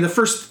 you know what I mean? The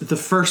first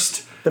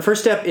The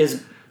first step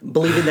is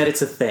believing that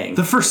it's a thing.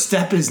 The first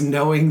step is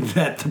knowing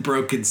that the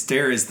broken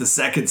stair is the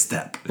second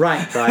step.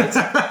 Right.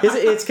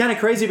 It's kind of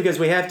crazy because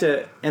we have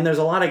to, and there's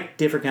a lot of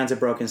different kinds of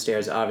broken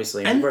stairs,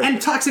 obviously. And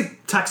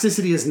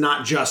toxicity is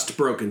not just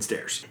broken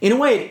stairs. In a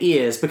way it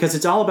is, because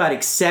it's all about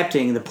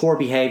accepting the poor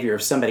behavior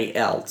of somebody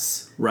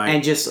else. Right.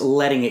 And just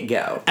letting it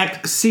go.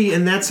 See,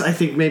 and that's, I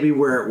think, maybe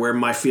where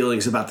my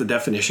feelings about the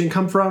definition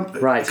come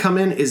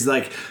in, is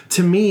like,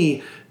 to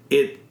me,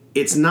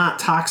 it's not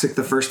toxic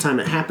the first time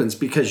it happens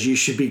because you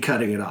should be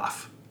cutting it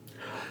off.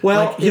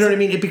 Well, you know what I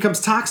mean? It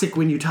becomes toxic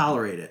when you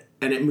tolerate it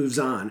and it moves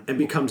on and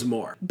becomes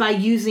more. By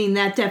using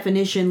that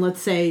definition, let's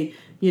say,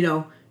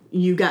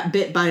 you got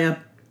bit by a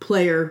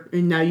player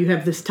and now you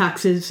have this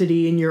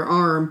toxicity in your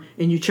arm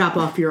and you chop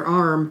off your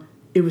arm,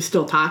 it was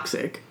still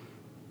toxic.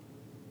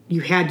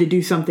 You had to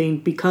do something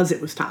because it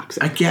was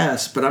toxic. I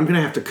guess, but I'm going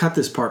to have to cut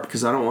this part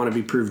because I don't want to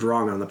be proved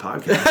wrong on the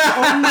podcast.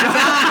 Oh my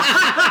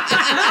gosh!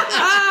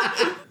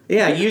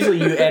 Yeah, usually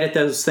you edit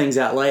those things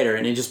out later,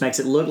 and it just makes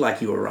it look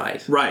like you were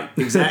right. Right,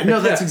 exactly. No,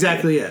 that's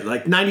exactly it.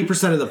 Like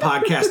 90% of the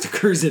podcast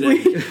occurs in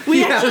it.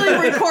 We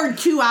actually record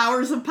 2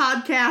 hours of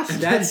podcast.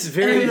 That's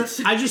very.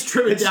 I just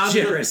trim it down.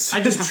 Generous.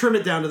 I just trim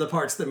it down to the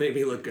parts that make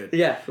me look good.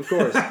 Yeah, of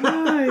course.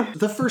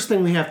 The first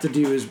thing we have to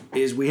do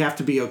is we have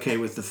to be okay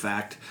with the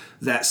fact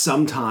that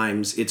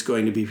sometimes it's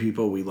going to be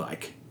people we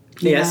like.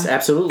 Yes,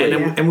 absolutely.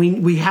 And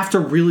we have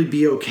to really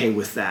be okay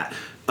with that.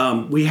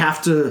 We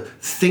have to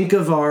think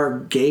of our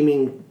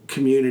gaming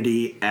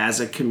community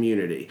as a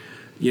community.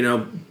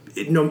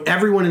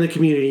 Everyone in the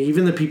community,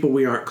 even the people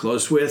we aren't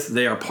close with,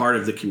 they are part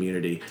of the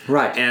community.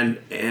 Right.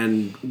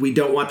 And we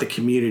don't want the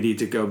community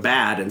to go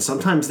bad. And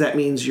sometimes that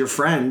means your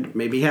friend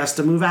maybe has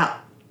to move out.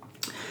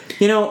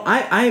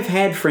 I've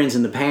had friends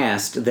in the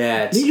past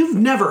that... You've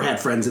never had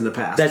friends in the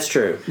past. That's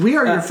true. We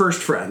are your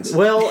first friends.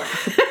 Well,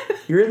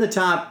 you're in the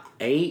top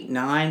 8,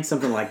 9,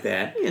 something like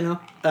that.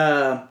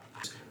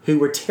 Who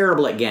were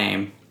terrible at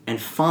game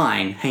and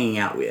fine hanging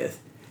out with.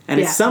 And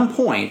at some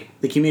point,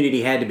 the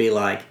community had to be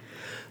like,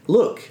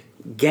 look,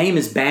 game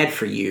is bad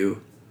for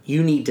you.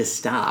 You need to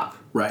stop.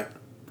 Right.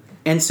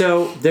 And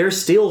so they're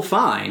still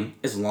fine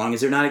as long as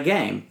they're not a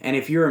game. And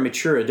if you're a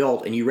mature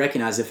adult and you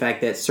recognize the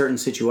fact that certain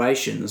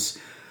situations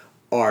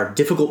are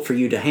difficult for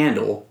you to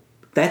handle,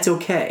 that's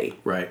okay.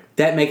 Right.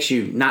 That makes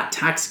you not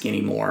toxic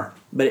anymore,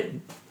 but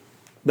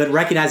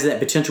recognizing that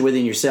potential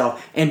within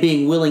yourself and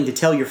being willing to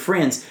tell your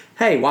friends,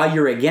 hey, while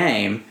you're at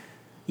game,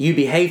 you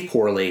behave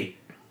poorly,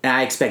 and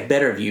I expect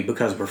better of you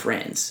because we're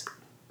friends.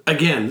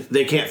 Again,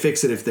 they can't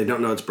fix it if they don't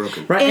know it's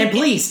broken. Right, and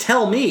please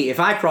tell me if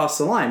I cross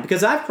the line,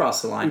 because I've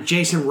crossed the line.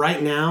 Jason,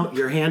 right now,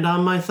 your hand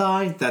on my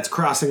thigh, that's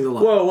crossing the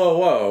line.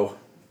 Whoa.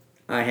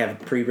 I have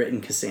pre-written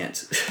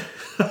consent.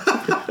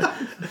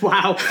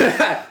 Wow.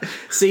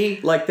 See,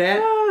 like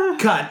that?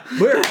 Cut.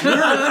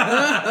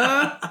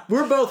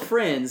 We're both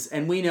friends,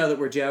 and we know that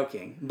we're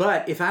joking.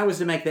 But if I was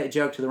to make that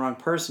joke to the wrong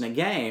person at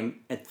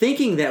game, and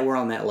thinking that we're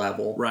on that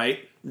level,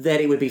 right,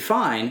 that it would be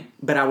fine,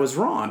 but I was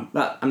wrong.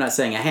 Well, I'm not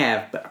saying I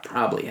have, but I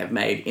probably have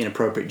made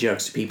inappropriate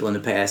jokes to people in the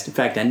past. In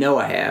fact, I know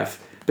I have,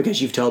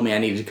 because you've told me I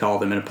needed to call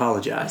them and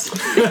apologize.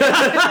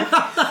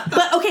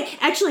 But okay,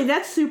 actually,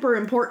 that's super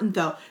important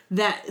though.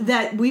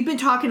 That we've been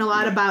talking a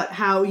lot about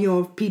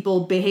how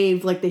people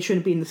behave like they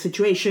shouldn't be in the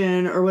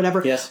situation or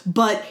whatever. Yes.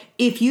 But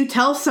if you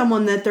tell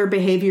someone that their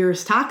behavior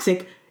is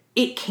toxic,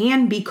 it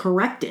can be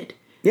corrected.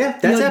 Yeah,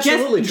 that's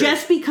absolutely true.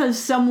 Just because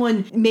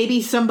somebody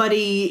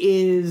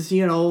is,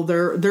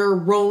 they're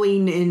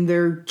rolling and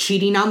they're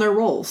cheating on their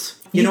roles.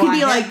 You can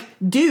be like,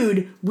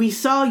 dude, we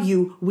saw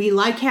you. We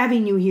like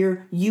having you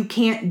here. You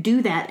can't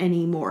do that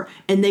anymore.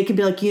 And they could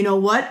be like, you know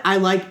what? I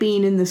like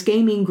being in this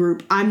gaming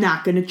group. I'm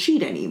not going to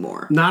cheat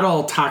anymore. Not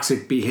all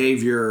toxic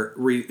behavior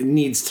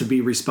needs to be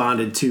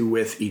responded to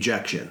with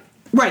ejection.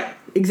 Right.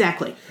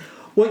 Exactly.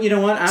 Well, you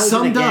know what? I was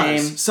in a game.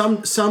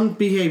 Some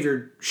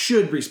behavior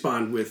should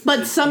respond with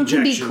But some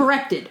ejection, can be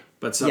corrected.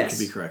 But some can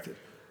be corrected.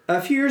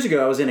 A few years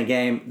ago, I was in a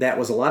game that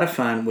was a lot of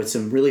fun with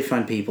some really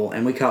fun people,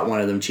 and we caught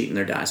one of them cheating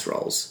their dice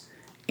rolls.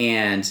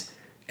 And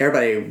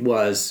everybody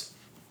was,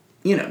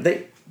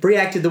 they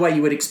reacted the way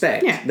you would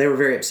expect. Yeah. They were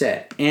very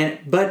upset.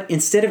 But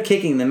instead of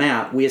kicking them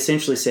out, we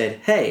essentially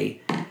said,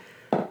 hey,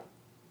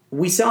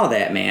 we saw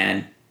that,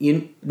 man.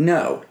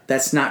 No,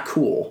 that's not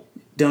cool.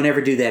 Don't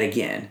ever do that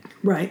again.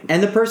 Right.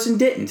 And the person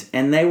didn't,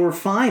 and they were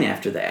fine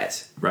after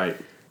that. Right.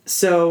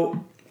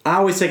 So I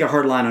always take a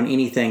hard line on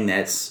anything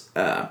that's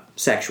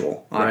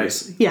sexual,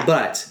 obviously. Right. Yeah.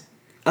 But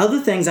other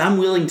things, I'm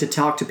willing to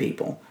talk to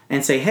people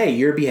and say, hey,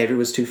 your behavior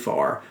was too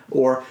far,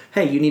 or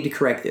hey, you need to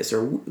correct this,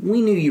 or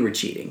we knew you were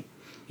cheating.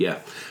 Yeah,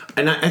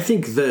 and I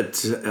think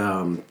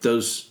that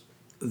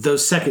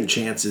those second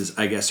chances,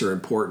 I guess, are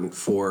important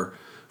for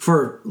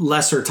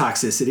lesser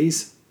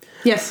toxicities.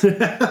 Yes.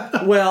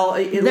 Well,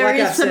 There like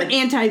is I've some said,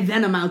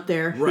 anti-venom out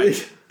there.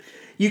 Right.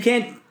 you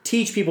can't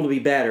teach people to be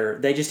better.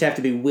 They just have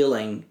to be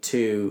willing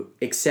to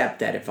accept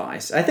that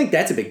advice. I think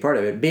that's a big part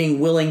of it. Being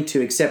willing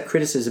to accept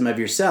criticism of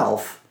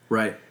yourself.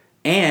 Right.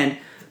 And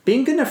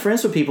being good enough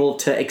friends with people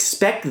to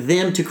expect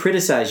them to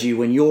criticize you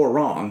when you're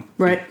wrong.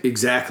 Right.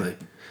 Exactly.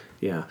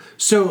 Yeah.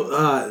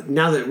 So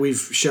now that we've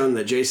shown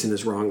that Jason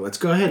is wrong, let's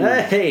go ahead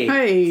and... Hey,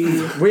 Hey.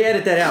 we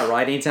edit that out,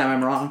 right? Anytime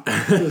I'm wrong.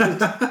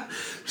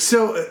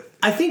 So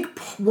I think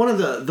one of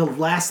the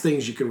last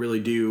things you can really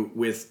do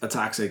with a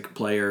toxic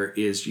player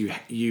is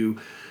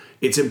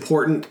it's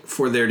important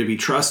for there to be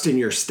trust in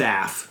your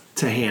staff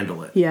to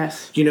handle it.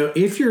 Yes.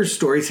 If you're a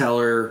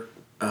storyteller,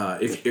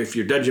 if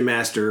you're dungeon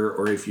master,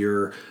 or if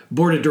you're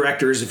board of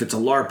directors, if it's a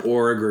LARP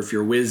org, or if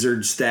you're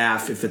wizard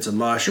staff, if it's a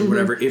mush or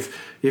whatever,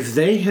 if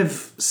they have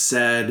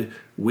said,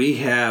 we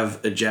have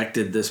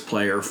ejected this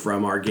player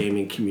from our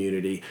gaming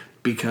community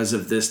because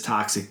of this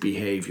toxic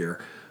behavior,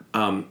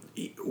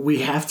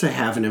 we have to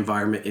have an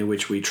environment in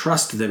which we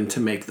trust them to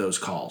make those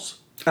calls.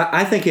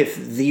 I think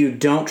if you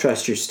don't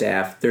trust your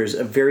staff, there's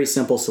a very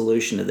simple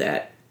solution to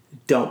that.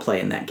 Don't play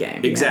in that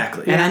game.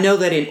 Exactly. And I know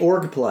that in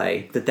org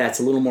play, that's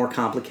a little more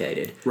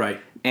complicated. Right.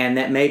 And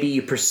that maybe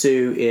you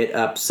pursue it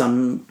up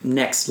some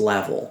next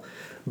level.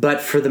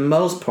 But for the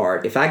most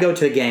part, if I go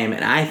to a game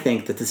and I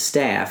think that the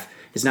staff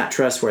is not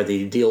trustworthy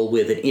to deal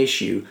with an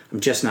issue,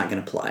 I'm just not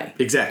going to play.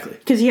 Exactly.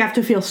 Because you have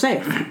to feel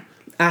safe.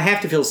 I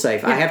have to feel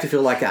safe. Yeah. I have to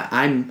feel like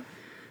I'm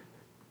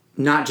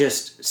not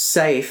just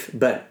safe,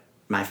 but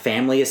my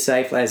family is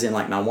safe, as in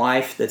like my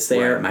wife that's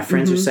there, Right. my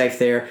friends are safe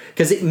there.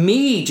 Because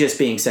me just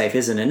being safe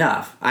isn't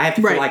enough. I have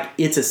to feel Right. like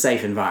it's a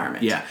safe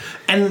environment. Yeah.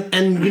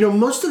 And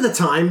most of the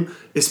time,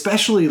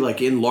 especially like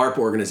in LARP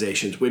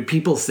organizations, when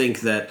people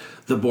think that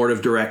the board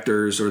of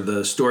directors or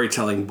the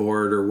storytelling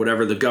board or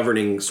whatever the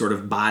governing sort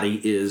of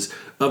body is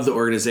of the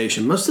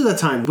organization, most of the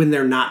time when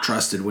they're not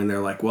trusted, when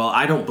they're like, well,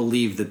 I don't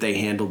believe that they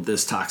handled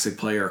this toxic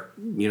player,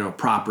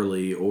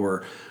 properly,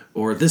 or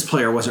this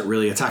player wasn't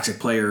really a toxic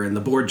player and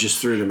the board just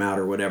threw them out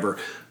or whatever.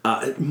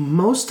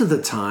 Most of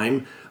the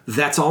time,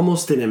 that's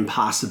almost an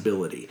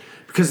impossibility.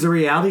 Because the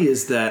reality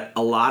is that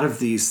a lot of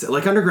these,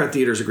 like Underground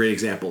Theater is a great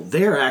example.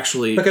 They're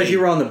actually... Because you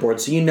were on the board,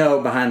 so you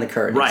know behind the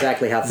curtain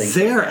exactly how things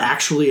They're work out.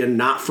 actually a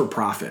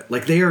not-for-profit.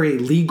 Like, they are a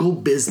legal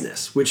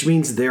business, which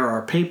means there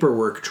are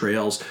paperwork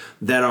trails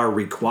that are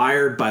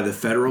required by the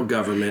federal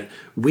government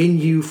when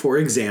you, for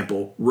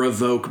example,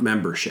 revoke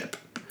membership.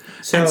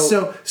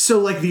 So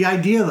like the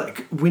idea,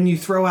 like when you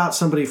throw out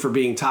somebody for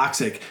being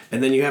toxic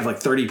and then you have like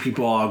 30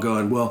 people all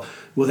going, well,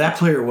 that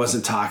player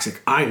wasn't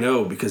toxic. I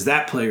know because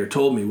that player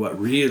told me what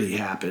really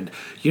happened.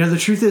 The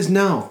truth is,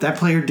 no, that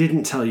player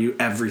didn't tell you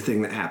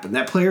everything that happened.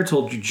 That player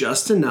told you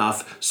just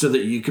enough so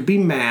that you could be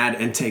mad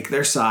and take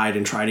their side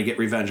and try to get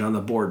revenge on the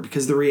board.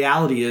 Because the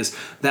reality is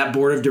that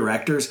board of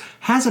directors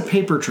has a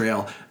paper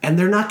trail and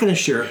they're not going to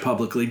share it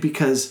publicly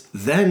because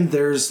then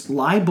there's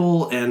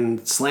libel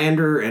and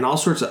slander and all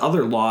sorts of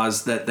other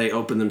laws that they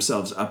open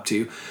themselves up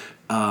to.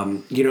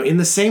 In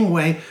the same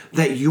way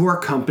that your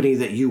company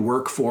that you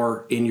work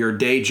for in your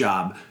day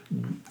job,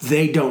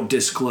 they don't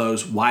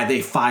disclose why they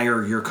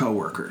fire your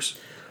coworkers.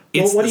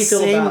 It's what do you feel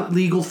same about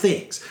legal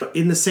things.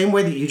 In the same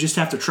way that you just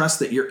have to trust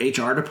that your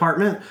HR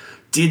department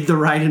did the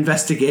right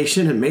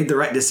investigation and made the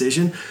right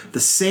decision, the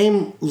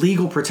same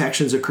legal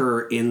protections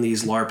occur in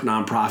these LARP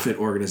nonprofit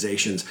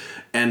organizations.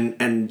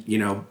 And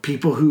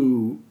people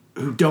who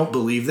don't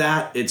believe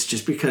that, it's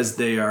just because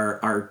they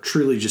are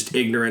truly just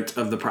ignorant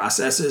of the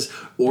processes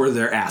or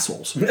they're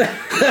assholes.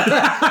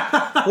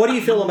 What do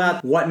you feel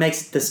about what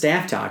makes the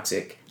staff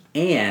toxic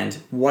and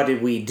what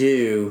did we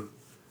do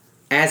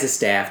as a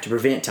staff to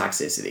prevent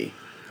toxicity?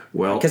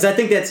 Well, Because I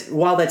think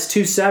while that's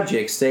two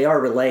subjects, they are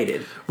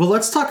related. well,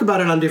 let's talk about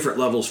it on different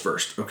levels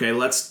first. Okay,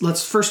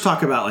 let's first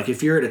talk about like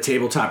if you're at a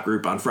tabletop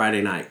group on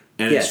Friday night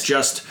and Yes.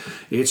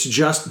 it's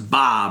just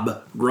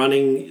Bob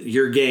running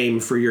your game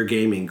for your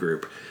gaming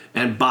group.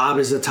 And Bob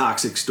is a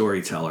toxic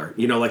storyteller.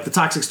 Like the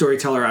toxic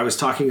storyteller I was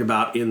talking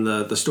about in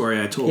the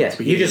story I told. Yes, at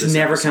the you beginning of just this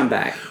never episode. come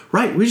back.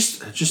 Right, we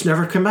just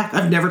never come back.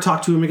 I've never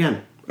talked to him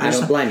again. I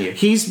don't blame you.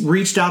 He's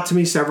reached out to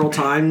me several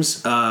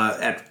times.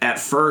 At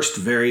first,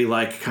 very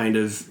like kind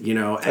of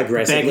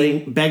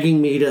Aggressively?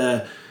 begging me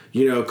to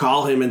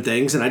call him and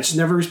things, and I just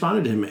never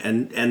responded to him.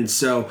 And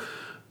so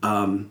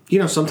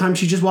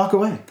sometimes you just walk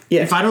away.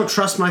 Yeah. If I don't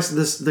trust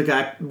the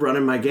guy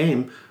running my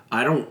game,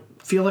 I don't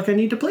feel like I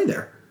need to play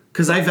there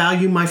because I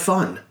value my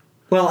fun.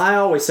 Well, I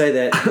always say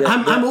that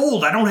I'm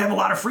old. I don't have a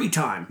lot of free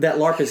time. that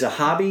LARP is a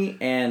hobby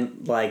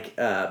and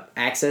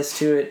access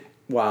to it,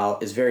 while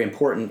is very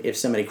important, if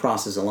somebody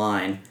crosses a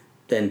line,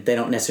 then they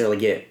don't necessarily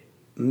get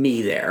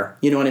me there.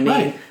 You know what I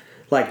mean?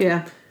 Right.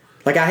 Yeah.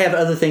 Like I have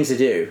other things to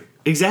do.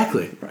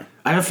 Exactly. Right.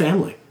 I have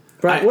family.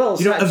 Right. Well,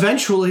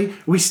 eventually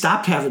we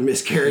stopped having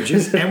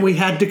miscarriages and we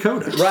had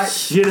Dakota.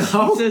 Right. You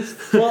know?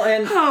 Well,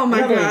 and Oh, my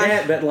not only God.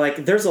 that,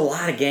 but there's a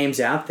lot of games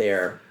out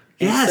there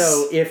And Yes.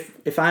 so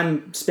if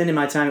I'm spending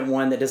my time at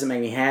one that doesn't make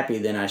me happy,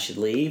 then I should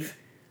leave.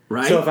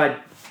 Right. So if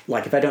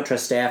I don't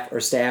trust staff, or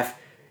staff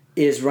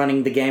is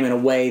running the game in a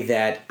way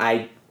that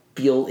I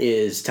feel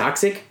is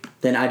toxic,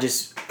 then I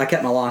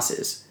cut my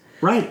losses.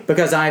 Right.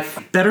 Because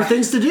Better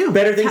things to do.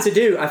 better things to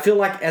do. I feel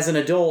like as an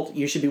adult,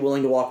 you should be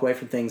willing to walk away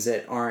from things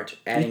that aren't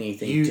adding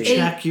anything You to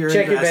check your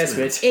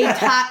investment.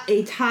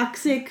 A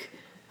toxic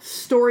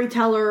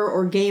storyteller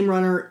or game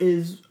runner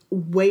is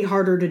way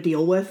harder to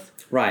deal with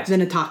Right.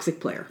 than a toxic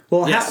player.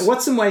 Well, Yes.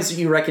 what's some ways that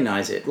you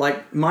recognize it?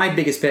 Like, my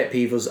biggest pet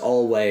peeve was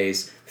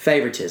always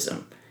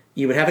favoritism.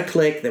 You would have a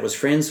clique that was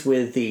friends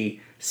with the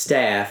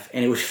staff,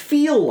 and it would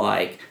feel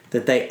like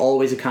that they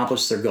always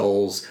accomplished their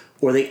goals,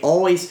 or they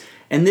always,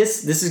 and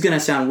this is going to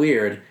sound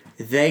weird,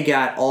 they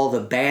got all the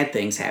bad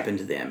things happen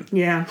to them.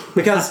 Yeah.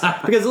 Because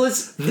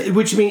let's...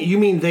 Which you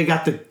mean they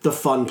got the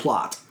fun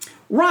plot.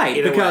 Right,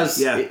 In a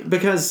way,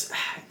 because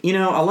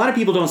yeah. A lot of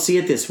people don't see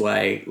it this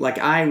way. Like,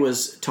 I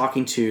was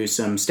talking to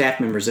some staff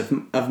members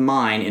of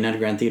mine in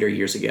Underground Theater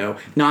years ago,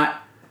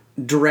 not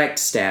direct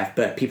staff,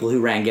 but people who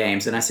ran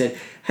games, and I said,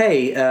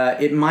 hey,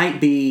 it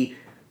might be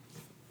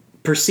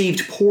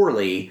perceived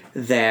poorly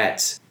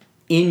that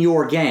in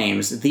your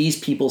games, these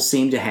people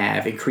seem to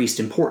have increased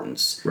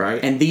importance.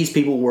 Right. And these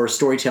people were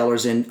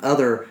storytellers in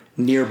other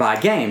nearby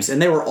games, and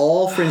they were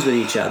all friends with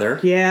each other.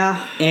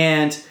 Yeah.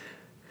 And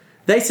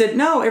they said,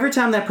 no, every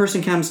time that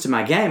person comes to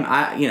my game,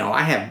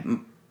 I have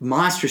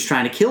monsters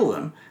trying to kill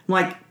them. I'm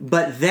like,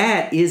 but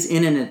that is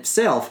in and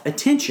itself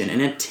attention,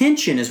 and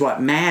attention is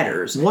what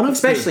matters,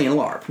 especially in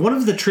LARP. One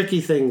of the tricky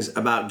things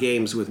about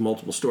games with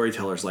multiple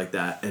storytellers like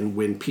that, and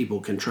when people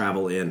can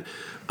travel in,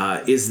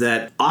 is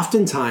that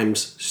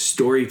oftentimes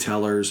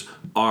storytellers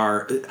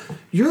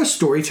you're a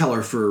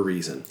storyteller for a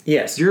reason.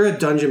 Yes. You're a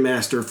dungeon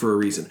master for a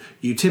reason.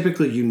 You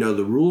typically know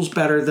the rules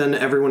better than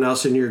everyone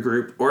else in your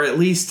group, or at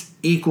least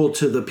equal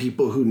to the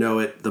people who know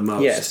it the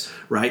most. Yes.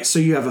 Right? So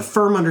you have a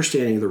firm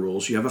understanding of the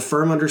rules. You have a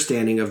firm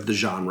understanding of the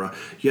genre.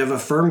 You have a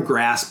firm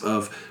grasp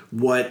of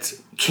what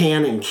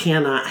can and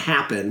cannot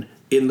happen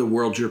in the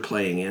world you're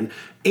playing in.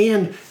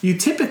 And you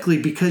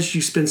typically, because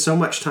you spend so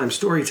much time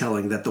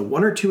storytelling, that the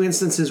one or two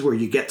instances where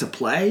you get to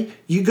play,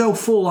 you go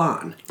full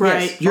on.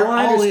 Right. Yes. You're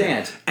I all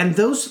understand. in. And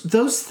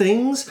those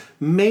things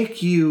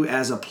make you,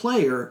 as a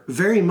player,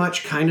 very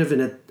much kind of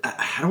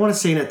I don't want to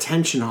say an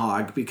attention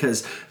hog,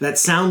 because that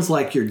sounds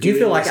like you're doing You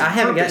feel like this I on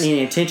haven't purpose. gotten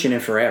any attention in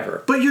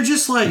forever. But you're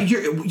just like,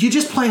 you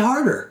just play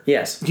harder.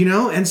 Yes.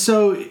 And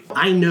so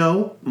I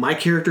know my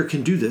character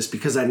can do this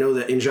because I know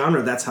that in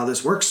genre that's how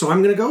this works, so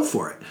I'm going to go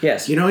for it.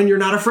 Yes. And you're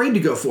not afraid to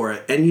go for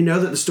it. And you know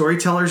that the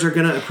storytellers are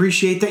going to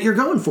appreciate that you're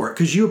going for it,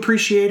 because you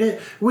appreciate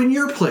it when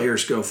your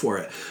players go for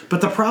it.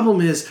 But the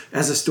problem is,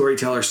 as a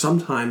storyteller,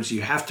 sometimes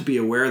you have to be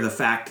aware of the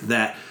fact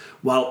that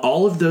while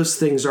all of those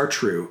things are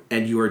true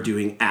and you are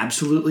doing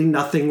absolutely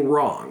nothing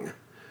wrong,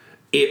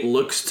 it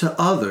looks to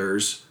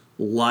others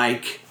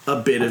like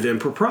a bit of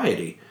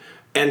impropriety.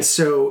 And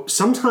so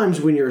sometimes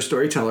when you're a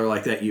storyteller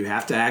like that, you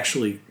have to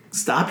actually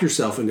stop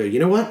yourself and go, you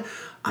know what?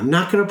 I'm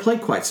not going to play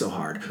quite so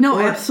hard. No,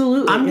 Or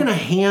absolutely. I'm going to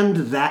hand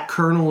that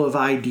kernel of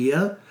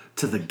idea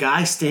to the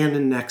guy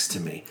standing next to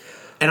me.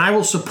 And I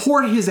will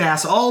support his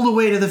ass all the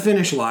way to the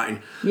finish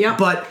line. Yep.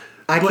 But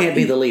I can't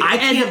be the leader. I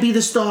can't be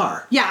the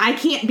star. Yeah, I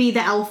can't be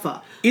the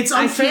alpha. It's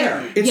I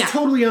unfair. can't- It's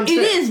totally unfair.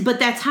 It is, but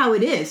that's how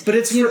it is. But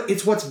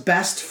it's what's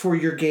best for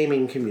your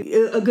gaming community.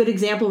 A good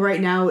example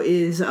right now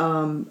is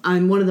on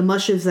one of the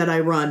mushes that I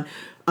run.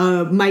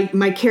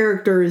 My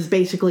character is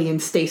basically in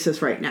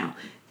stasis right now,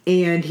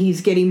 and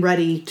he's getting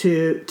ready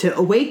to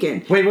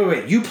awaken.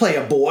 Wait. You play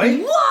a boy?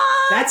 What?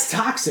 That's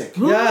toxic.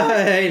 Yeah,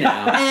 I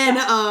know.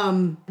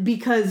 And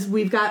because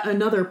we've got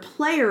another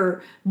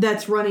player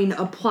that's running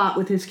a plot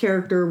with his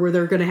character where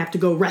they're going to have to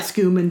go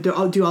rescue him and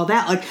do all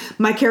that, like,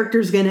 my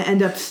character's going to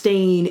end up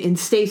staying in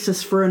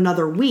stasis for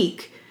another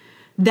week.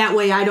 That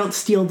way I don't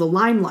steal the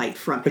limelight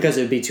from him. Because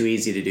it would be too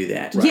easy to do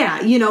that. Yeah,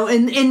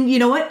 and you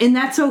know what? And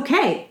that's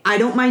okay. I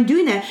don't mind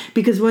doing that,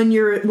 because when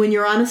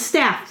you're on a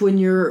staff, when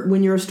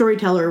you're a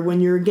storyteller,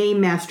 when you're a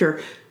game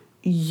master,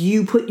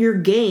 you put your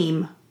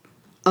game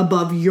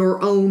above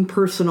your own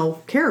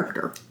personal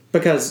character.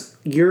 Because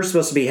you're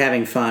supposed to be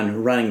having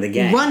fun running the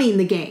game. Running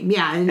the game,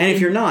 yeah. And if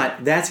you're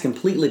not, that's a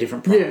completely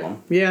different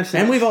problem. Yeah. Yes.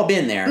 And we've all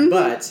been there,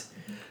 but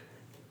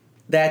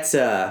that's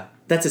a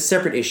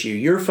separate issue.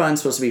 Your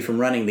fun's supposed to be from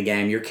running the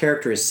game. Your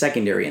character is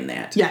secondary in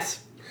that. Yes.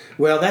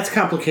 Well, that's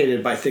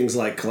complicated by things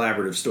like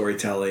collaborative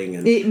storytelling.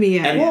 And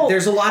Well,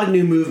 there's a lot of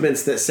new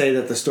movements that say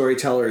that the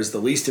storyteller is the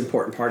least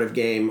important part of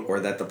game, or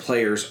that the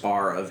players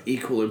are of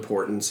equal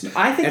importance.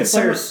 I think the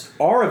players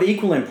are of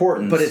equal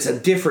importance. But it's a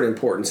different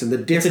importance, and the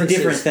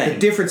difference thing. The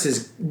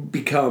differences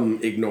become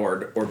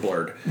ignored or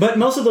blurred. But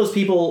most of those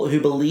people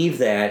who believe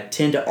that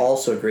tend to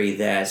also agree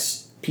that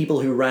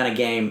people who run a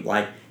game,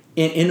 like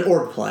in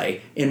org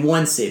play in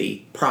one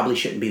city, probably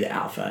shouldn't be the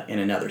alpha in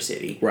another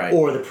city, right,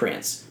 or the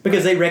prince,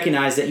 because they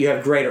recognize that you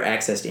have greater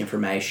access to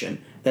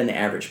information than the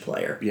average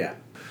player. Yeah.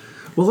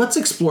 Well, let's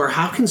explore,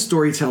 how can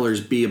storytellers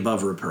be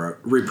above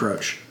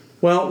reproach?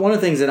 Well, one of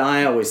the things that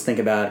I always think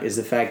about is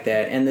the fact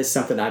that, and this is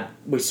something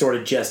we sort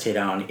of just hit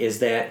on, is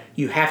that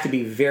you have to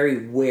be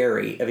very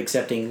wary of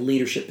accepting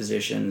leadership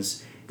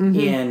positions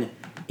in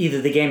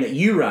either the game that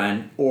you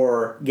run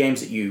or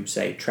games that you,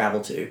 say,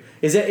 travel to.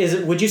 Is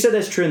it? Would you say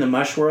that's true in the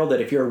Mush world,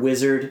 that if you're a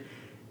wizard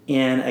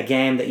in a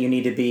game that you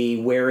need to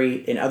be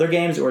wary in other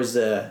games, or is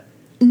the...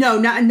 No,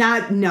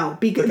 no.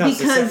 Because the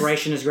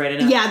separation is great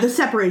enough? Yeah, the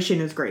separation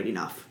is great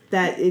enough.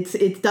 That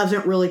it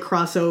doesn't really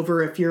cross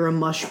over if you're a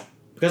Mush.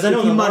 Because I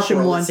know in the Mush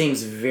world it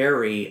seems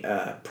very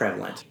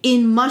prevalent.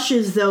 In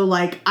Mushes, though,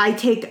 like,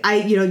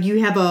 you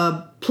have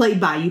a played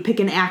by. You pick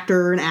an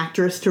actor or an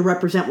actress to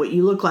represent what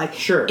you look like.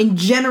 Sure. And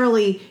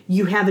generally,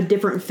 you have a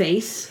different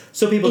face.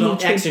 So people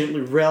don't actually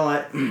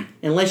realize,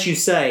 unless you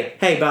say,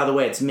 hey, by the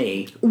way, it's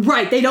me.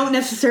 Right. They don't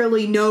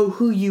necessarily know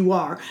who you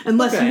are.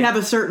 Unless you have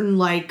a certain,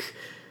 like,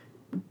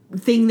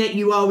 thing that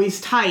you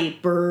always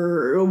type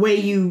or a way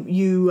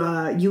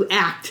you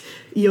act.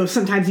 You know,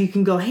 sometimes you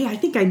can go, hey, I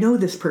think I know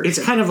this person.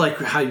 It's kind of like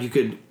how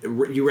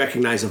you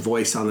recognize a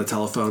voice on the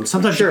telephone.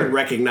 Sometimes you can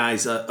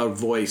recognize a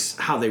voice,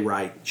 how they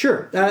write.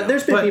 Sure.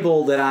 There's been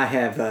people that I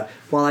have,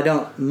 while I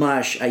don't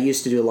mush, I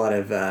used to do a lot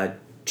of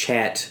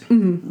chat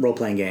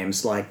role-playing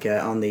games, like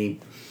on the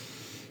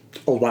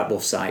Old White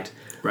Wolf site.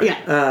 Right.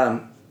 Yeah.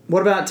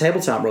 What about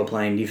tabletop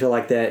role-playing? Do you feel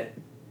like that,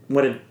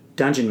 what did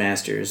Dungeon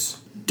Masters...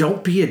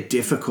 Don't be a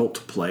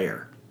difficult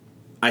player,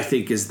 I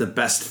think, is the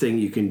best thing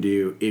you can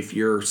do if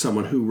you're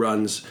someone who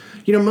runs...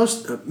 You know,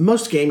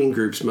 most gaming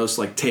groups, most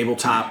like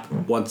tabletop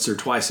once or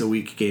twice a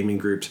week gaming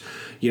groups,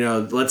 you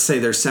know, let's say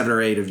there's 7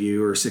 or 8 of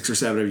you or 6 or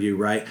 7 of you,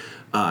 right?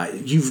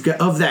 You've got,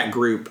 of that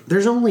group,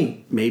 there's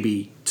only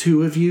maybe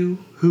 2 of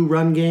you who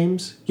run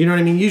games. You know what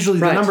I mean? Usually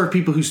the number of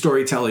people who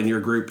storytell in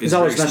your group is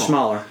always very much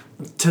smaller.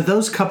 To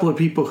those couple of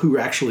people who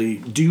actually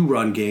do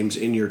run games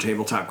in your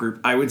tabletop group,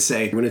 I would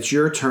say when it's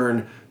your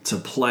turn to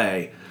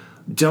play,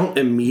 don't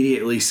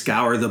immediately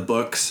scour the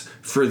books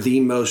for the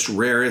most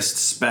rarest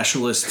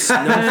specialist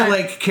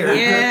snowflake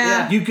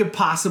character you could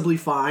possibly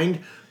find.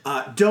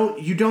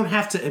 You don't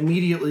have to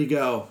immediately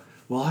go,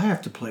 well, I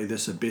have to play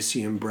this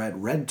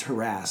Abyssian-bred Red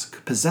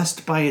Tarrasque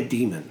possessed by a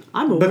demon.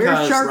 I'm a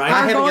weird shark.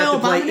 I haven't got to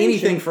play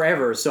anything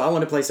forever, so I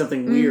want to play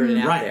something weird and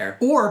out there.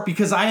 Or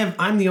because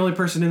I'm the only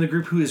person in the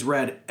group who has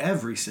read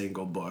every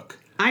single book.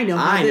 I know.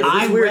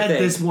 I read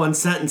this one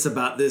sentence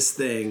about this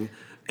thing.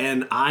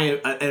 And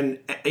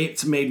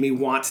it's made me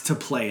want to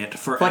play it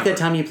forever. It's like that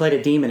time you played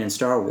a demon in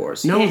Star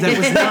Wars. No, that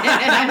was not.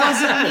 That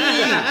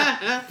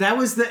wasn't me. That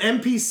was the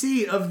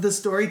NPC of the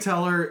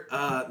storyteller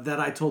that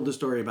I told the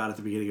story about at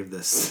the beginning of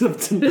this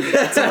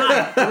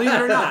tonight. Believe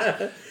it or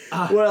not.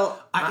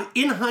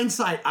 In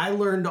hindsight, I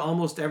learned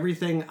almost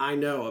everything I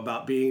know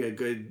about being a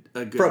good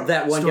from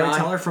that one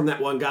storyteller from that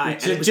one guy.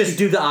 Just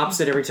do the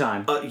opposite every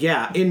time.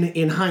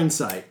 In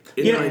hindsight.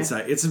 In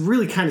hindsight, it's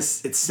really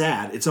it's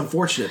sad. It's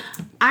unfortunate.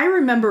 I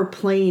remember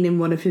playing in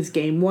one of his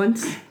game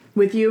once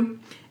with you,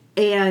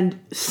 and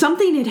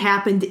something had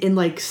happened in,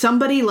 like,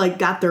 somebody, like,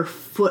 got their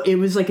foot, it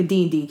was like a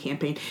D&D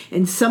campaign,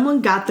 and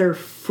someone got their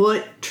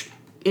foot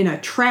in a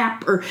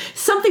trap, or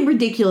something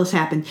ridiculous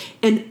happened,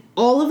 and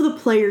all of the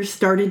players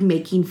started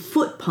making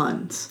foot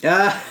puns.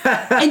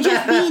 And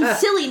just being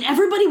silly, and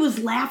everybody was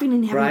laughing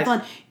and having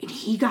fun, and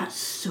he got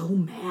so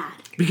mad.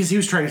 Because he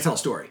was trying to tell a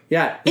story.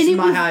 Yeah, this is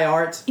my high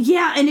art.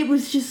 Yeah, and it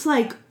was just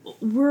like,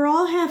 we're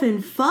all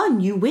having fun.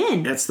 You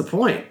win. That's the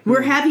point.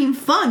 We're having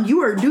fun.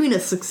 You are doing a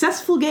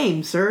successful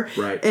game, sir.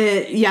 Right.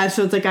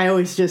 So it's like I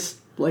always just,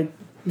 like,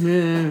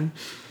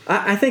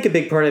 I think a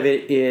big part of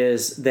it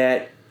is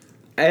that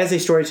as a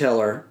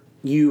storyteller,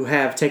 you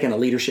have taken a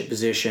leadership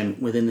position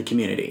within the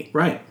community.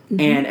 Right.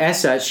 And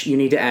as such, you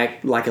need to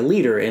act like a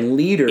leader. And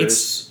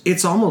leaders...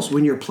 It's almost,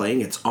 when you're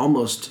playing, it's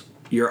almost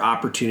your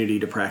opportunity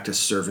to practice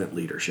servant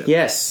leadership.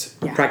 Yes.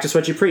 Yeah. Practice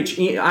what you preach.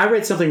 I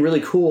read something really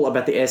cool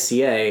about the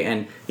SCA,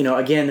 and, you know,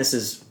 again, this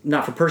is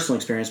not from personal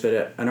experience,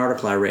 but an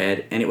article I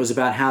read, and it was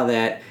about how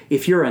that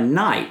if you're a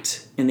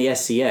knight in the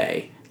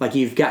SCA, like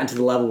you've gotten to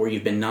the level where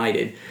you've been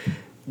knighted,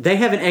 they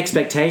have an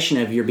expectation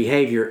of your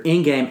behavior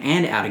in-game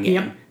and out-of-game.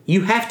 Yep.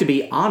 You have to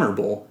be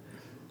honorable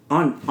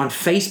on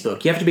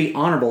Facebook. You have to be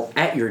honorable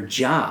at your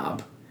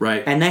job.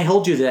 Right. And they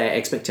hold you to that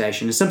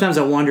expectation. And sometimes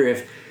I wonder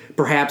if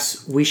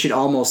perhaps we should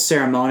almost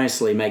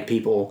ceremoniously make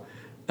people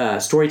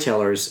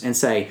storytellers and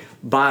say,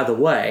 by the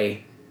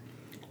way,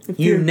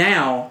 you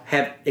now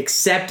have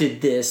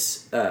accepted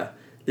this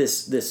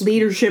this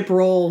leadership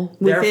role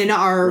within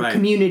our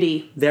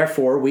community.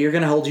 Therefore, we are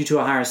going to hold you to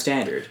a higher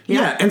standard.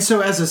 Yeah, and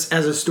so as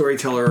a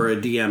storyteller or a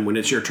DM, when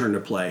it's your turn to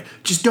play,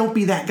 just don't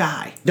be that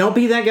guy. Don't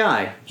be that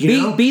guy.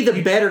 Be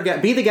the better guy.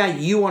 Be the guy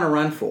you want to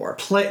run for.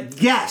 Play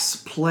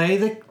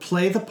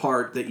the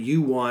part that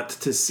you want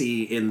to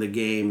see in the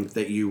game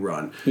that you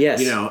run.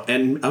 Yes. You know,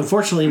 and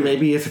unfortunately,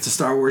 maybe if it's a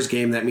Star Wars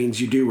game, that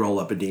means you do roll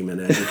up a demon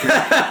as your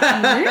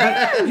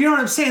character. You know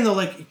what I'm saying though?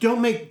 Like,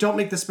 don't make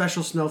the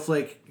special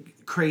snowflake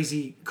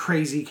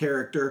crazy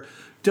character.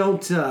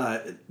 Don't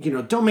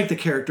don't make the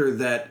character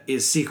that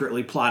is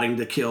secretly plotting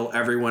to kill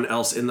everyone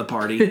else in the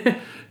party.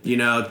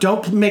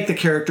 Don't make the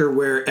character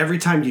where every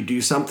time you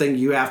do something,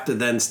 you have to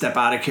then step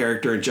out of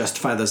character and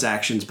justify those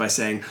actions by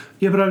saying,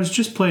 "Yeah, but I was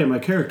just playing my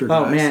character."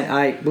 Guys. Oh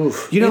man,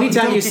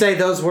 anytime you say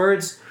those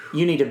words,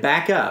 you need to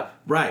back up,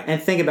 right,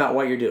 and think about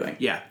what you're doing.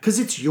 Yeah, because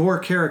it's your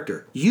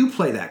character. You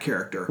play that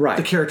character. Right.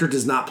 The character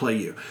does not play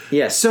you.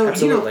 Yes, so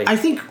absolutely. I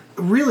think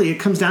really it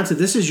comes down to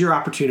this is your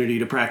opportunity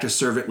to practice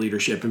servant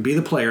leadership and be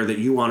the player that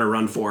you want to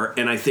run for.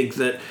 And I think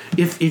that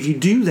if you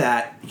do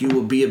that, you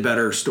will be a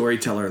better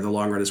storyteller in the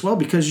long run as well,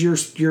 because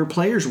your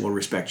players will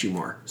respect you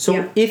more.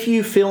 So if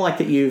you feel like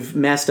that you've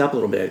messed up a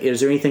little bit, is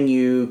there anything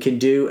you can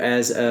do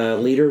as a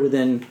leader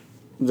within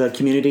the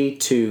community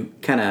to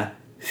kind of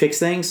fix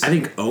things? I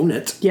think own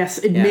it. Yes,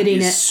 admitting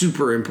is it.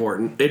 super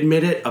important.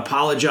 Admit it,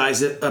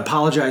 apologize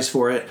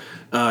for it.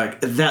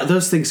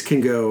 Those things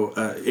can go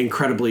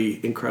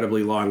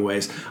incredibly long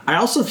ways. I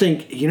also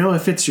think,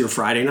 if it's your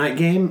Friday night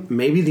game,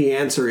 maybe the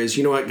answer is,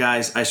 you know what,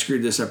 guys, I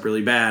screwed this up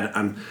really bad.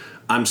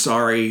 I'm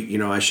sorry.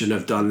 I shouldn't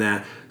have done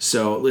that.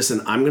 So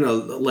listen, I'm gonna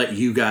let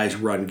you guys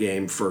run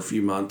game for a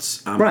few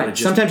months.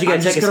 Sometimes you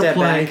gotta take a step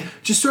back.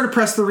 Just sort of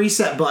press the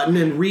reset button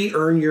and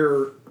re-earn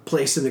your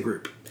place in the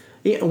group.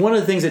 Yeah, one of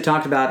the things it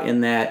talked about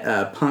in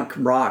that punk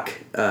rock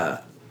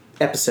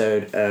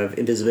episode of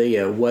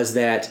Invisibilia was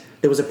that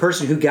there was a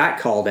person who got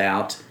called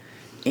out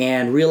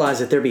and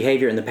realized that their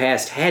behavior in the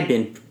past had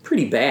been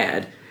pretty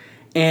bad.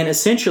 And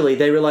essentially,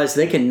 they realized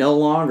they can no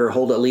longer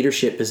hold a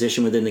leadership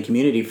position within the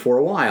community for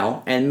a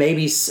while, and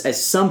maybe at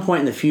some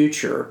point in the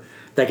future,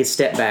 they could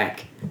step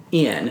back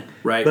in.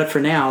 Right. But for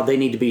now, they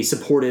need to be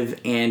supportive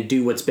and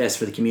do what's best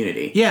for the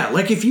community. Yeah,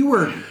 like if you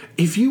were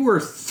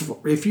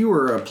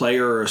a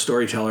player or a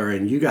storyteller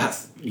and you got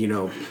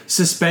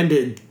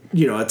suspended,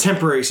 a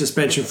temporary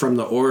suspension from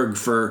the org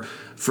for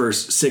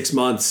 6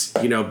 months,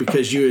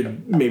 because you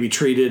had maybe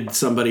treated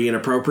somebody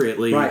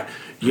inappropriately. Right.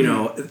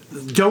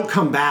 Don't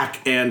come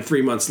back and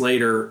 3 months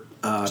later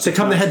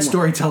become the head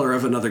storyteller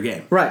of another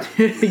game. Right.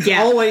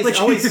 Yeah. Always.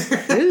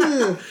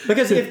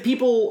 Because if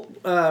people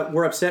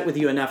were upset with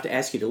you enough to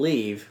ask you to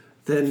leave,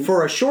 then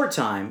for a short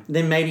time,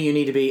 then maybe you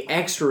need to be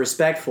extra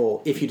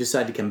respectful if you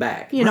decide to come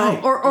back.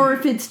 Right. Or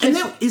if it's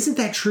just... And isn't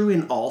that true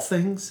in all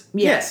things?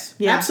 Yes,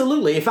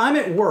 absolutely. If I'm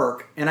at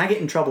work and I get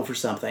in trouble for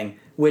something,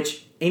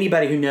 which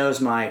anybody who knows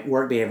my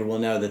work behavior will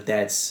know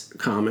that's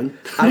common.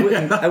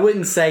 I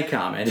wouldn't say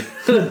common.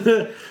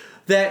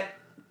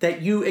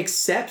 that you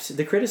accept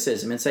the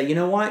criticism and say, you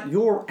know what,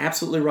 you're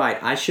absolutely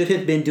right. I should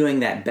have been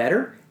doing that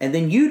better. And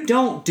then you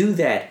don't do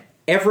that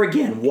ever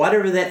again,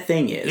 whatever that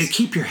thing is. You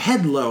keep your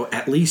head low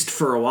at least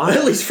for a while.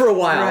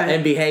 Right.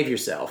 And behave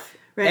yourself.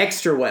 Right.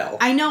 Extra well.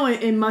 I know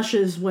in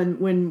Mushes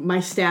when my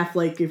staff,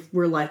 if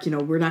we're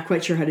we're not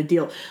quite sure how to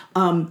deal,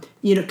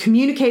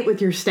 communicate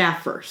with your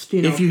staff first.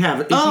 If you're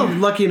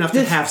lucky enough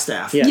to have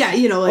staff. Yes. Yeah,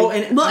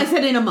 I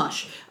said in a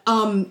mush.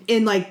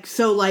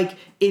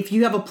 If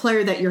you have a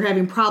player that you're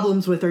having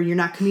problems with or you're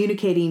not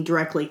communicating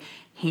directly,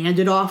 hand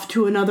it off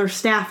to another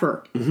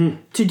staffer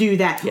to do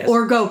that. Yes.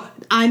 Or go,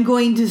 I'm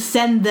going to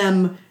send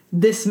them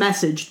this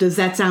message. Does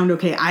that sound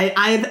okay?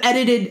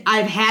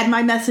 I've had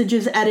my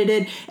messages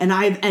edited, and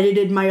I've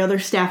edited my other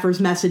staffers'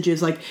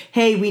 messages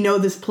hey, we know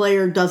this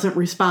player doesn't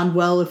respond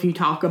well if you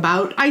talk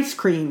about ice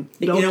cream.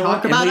 Don't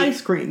talk about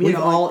ice cream. We've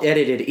all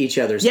edited each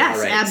other's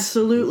tirades. Yes,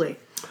 absolutely.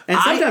 And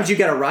sometimes you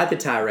got to write the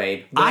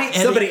tirade, but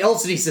somebody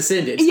else needs to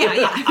send it. Yeah.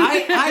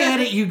 I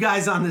edit you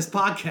guys on this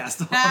podcast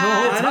all the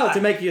time. I know,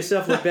 to make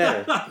yourself look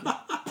better.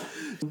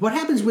 What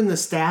happens when the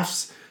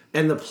staffs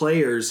and the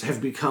players have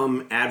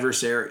become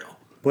adversarial?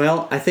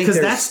 Well, I think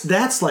because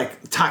that's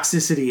like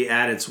toxicity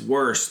at its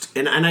worst,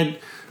 and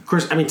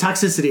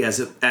toxicity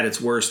at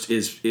its worst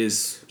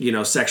is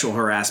sexual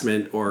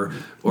harassment or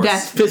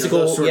physical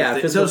those sort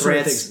of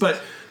threats. But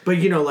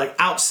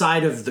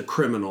outside of the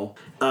criminal,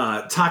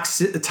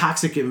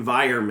 toxic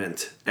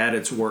environment at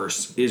its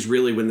worst is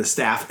really when the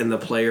staff and the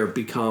player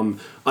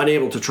become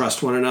unable to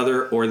trust one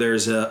another, or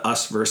there's a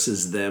us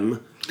versus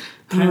them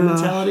kind of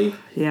mentality.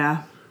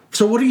 Yeah.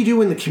 So what do you do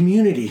when the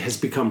community has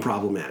become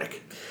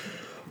problematic?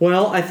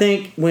 Well, I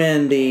think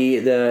when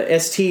the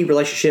ST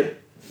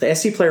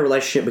player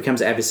relationship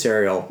becomes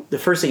adversarial, the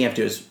first thing you have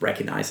to do is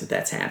recognize that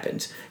that's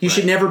happened. You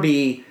should never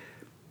be...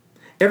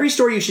 Every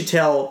story you should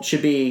tell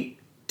should be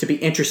to be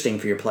interesting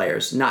for your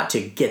players, not to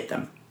get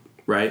them.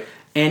 Right.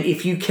 And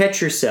if you catch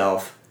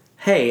yourself,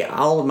 hey,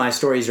 all of my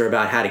stories are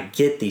about how to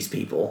get these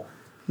people,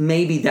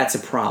 maybe that's a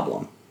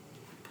problem.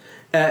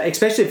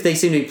 Especially if they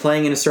seem to be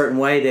playing in a certain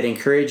way that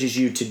encourages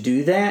you to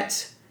do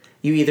that.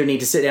 You either need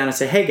to sit down and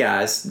say, hey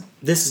guys,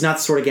 this is not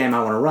the sort of game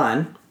I want to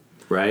run.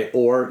 Right.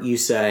 Or you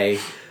say,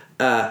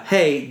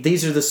 hey,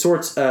 these are the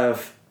sorts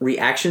of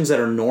reactions that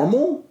are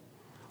normal.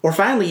 Or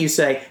finally you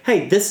say,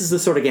 hey, this is the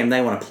sort of game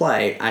they want to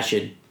play. I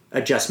should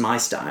adjust my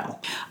style.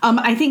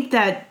 I think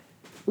that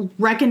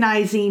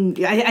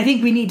recognizing, I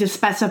think we need to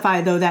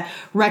specify, though, that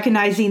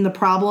recognizing the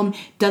problem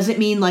doesn't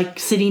mean like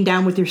sitting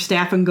down with your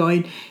staff and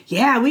going,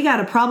 yeah, we got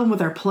a problem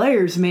with our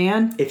players,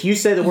 man. If you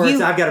say the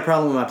words, I've got a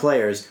problem with my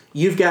players,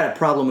 you've got a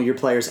problem with your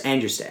players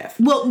and your staff.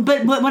 Well,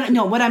 but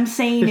what I'm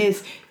saying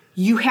is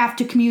you have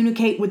to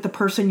communicate with the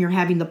person you're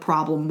having the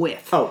problem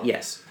with. Oh,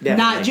 yes.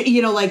 Definitely.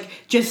 Not,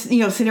 just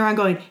sitting around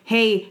going,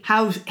 hey,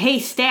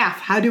 staff,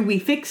 how do we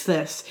fix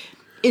this?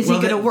 Is it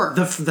going to work?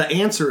 The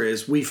answer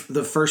is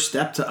the first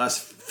step to us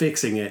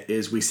fixing it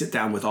is we sit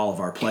down with all of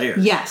our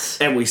players. Yes.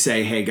 And we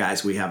say, hey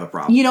guys, we have a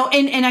problem.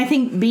 And I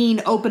think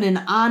being open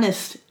and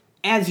honest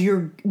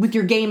with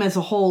your game as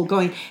a whole,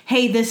 going,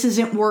 hey, this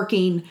isn't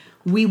working.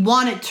 We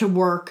want it to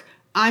work.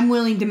 I'm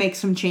willing to make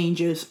some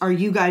changes. Are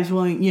you guys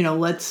willing?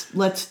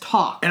 Let's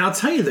talk. And I'll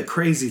tell you the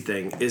crazy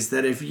thing is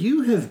that if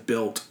you have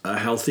built a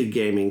healthy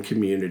gaming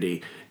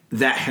community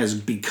that has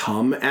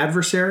become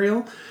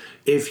adversarial,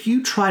 if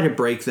you try to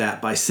break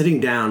that by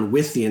sitting down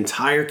with the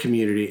entire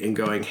community and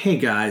going, hey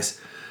guys,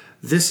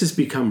 this has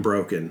become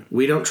broken.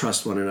 We don't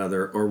trust one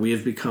another, or we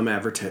have become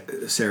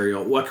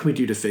adversarial. What can we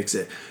do to fix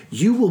it?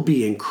 You will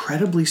be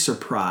incredibly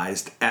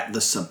surprised at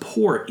the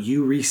support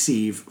you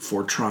receive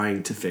for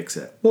trying to fix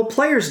it. Well,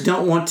 players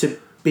don't want to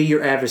be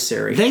your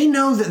adversary. They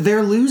know that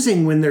they're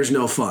losing when there's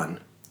no fun.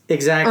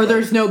 Exactly. Or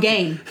there's no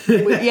game.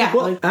 Yeah.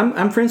 Well,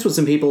 I'm friends with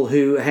some people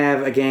who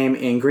have a game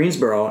in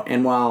Greensboro,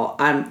 and while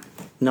I'm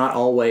not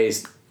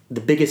always the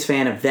biggest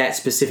fan of that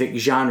specific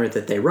genre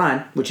that they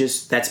run,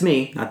 that's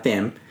me, not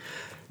them,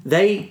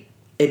 they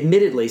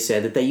admittedly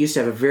said that they used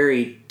to have a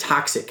very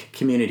toxic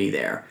community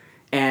there.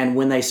 And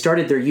when they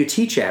started their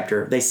UT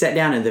chapter, they sat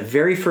down and the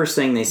very first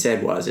thing they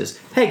said is,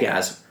 hey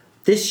guys,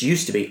 this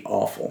used to be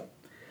awful.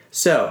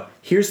 So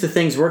here's the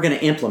things we're going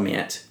to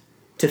implement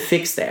to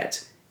fix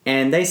that.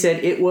 And they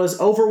said it was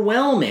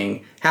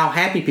overwhelming how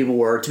happy people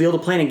were to be able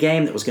to play in a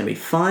game that was going to be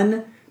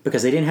fun,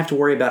 because they didn't have to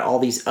worry about all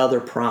these other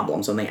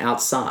problems on the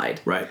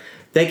outside. Right.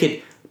 They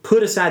could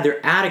put aside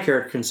their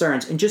out-of-character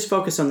concerns and just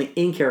focus on the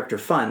in-character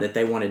fun that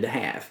they wanted to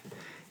have.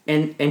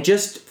 And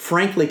just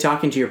frankly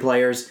talking to your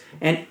players,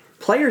 and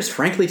players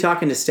frankly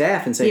talking to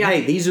staff and saying,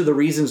 hey, these are the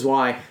reasons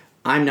why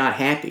I'm not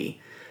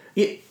happy.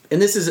 And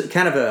this is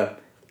kind of a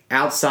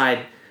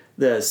outside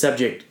the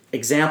subject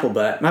example,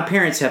 but my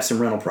parents have some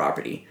rental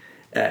property.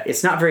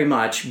 It's not very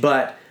much,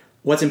 but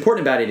what's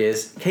important about it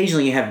is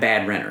occasionally you have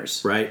bad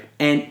renters. Right.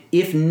 And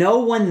if no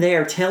one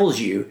there tells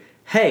you,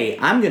 hey,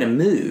 I'm going to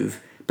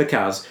move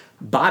because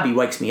Bobby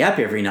wakes me up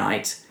every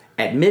night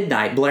at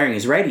midnight blaring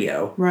his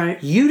radio.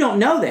 Right. You don't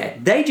know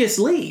that. They just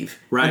leave.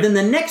 Right. And then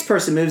the next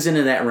person moves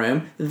into that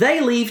room, they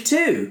leave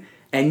too.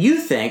 And you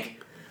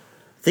think,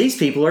 these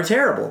people are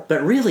terrible.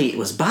 But really, it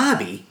was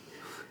Bobby.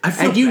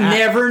 And you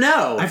never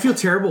know. I feel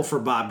terrible for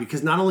Bob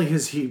because not only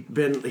has he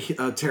been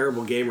a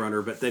terrible game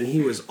runner, but then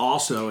he was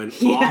also an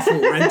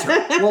awful renter.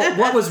 Well,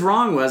 what was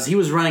wrong was he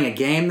was running a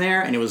game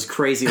there, and it was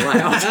crazy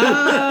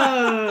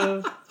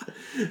loud.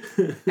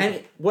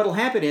 And what'll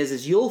happen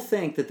is you'll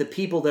think that the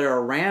people that are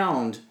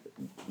around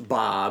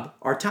Bob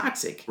are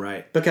toxic.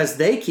 Right. Because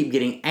they keep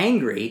getting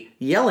angry,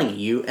 yelling at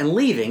you, and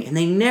leaving, and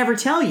they never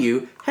tell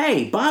you,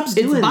 hey, Bob's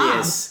doing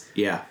this.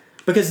 Yeah.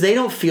 Because they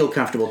don't feel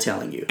comfortable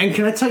telling you. And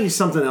can I tell you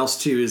something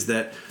else too? Is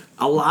that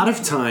a lot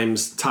of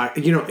times,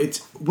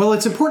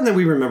 it's important that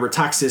we remember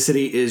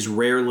toxicity is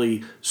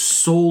rarely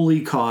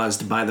solely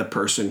caused by the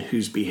person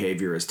whose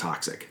behavior is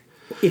toxic.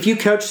 If you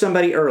coach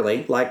somebody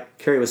early, like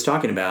Carrie was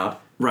talking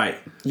about, right,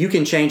 you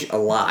can change a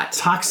lot.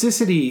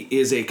 Toxicity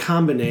is a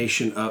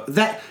combination of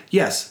that.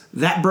 Yes,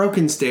 that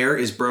broken stair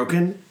is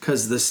broken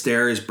because the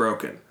stair is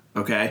broken.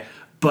 Okay.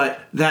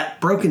 But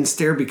that broken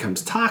stair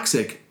becomes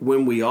toxic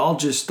when we all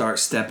just start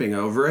stepping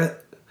over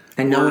it.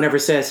 And no one ever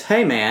says,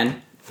 hey,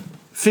 man,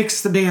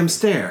 fix the damn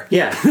stair.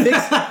 Yeah.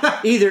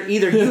 Either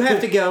you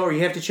have to go or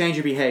you have to change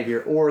your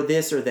behavior or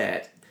this or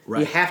that.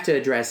 Right. You have to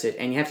address it,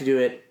 and you have to do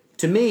it.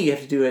 To me, you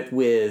have to do it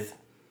with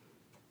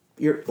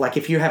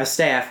if you have a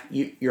staff,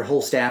 your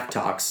whole staff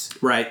talks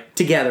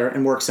together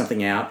and works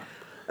something out.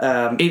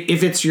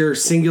 If it's your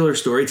singular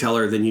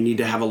storyteller, then you need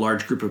to have a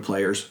large group of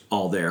players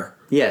all there.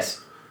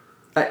 Yes.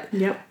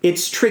 Yep.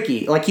 It's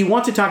tricky. Like, you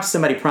want to talk to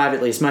somebody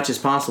privately as much as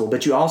possible,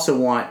 but you also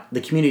want the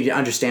community to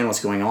understand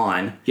what's going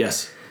on.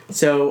 Yes.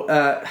 So,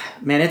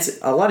 man, it's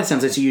a lot of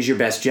times it's a use your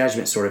best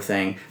judgment sort of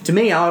thing. To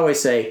me, I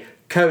always say,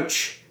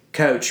 coach,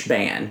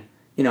 ban.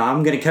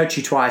 I'm going to coach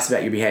you twice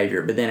about your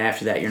behavior, but then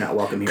after that, you're not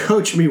welcome here.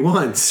 Coach me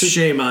once,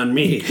 shame on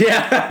me.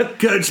 Yeah.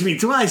 Coach me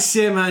twice,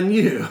 shame on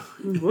you.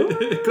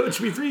 Coach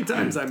me 3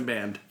 times, I'm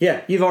banned.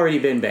 Yeah, you've already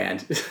been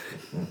banned.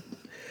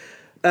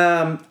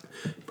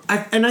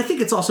 I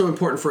think it's also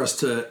important for us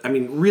to,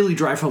 really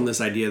drive home this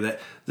idea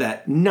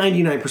that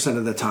 99%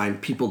 of the time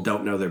people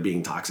don't know they're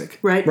being toxic.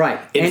 Right.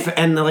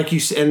 And like you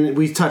said, and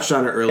we touched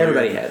on it earlier.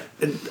 Everybody had.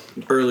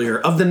 Earlier,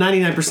 of the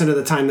 99% of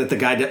the time that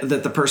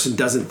the person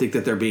doesn't think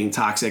that they're being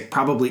toxic,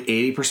 probably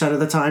 80% of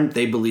the time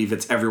they believe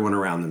it's everyone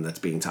around them that's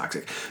being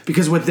toxic.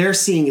 Because what they're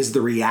seeing is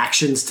the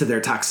reactions to their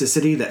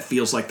toxicity that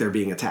feels like they're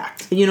being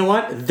attacked. And you know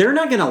what? They're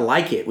not going to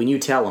like it when you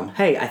tell them,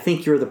 hey, I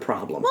think you're the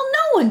problem. Well,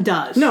 one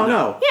does.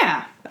 No.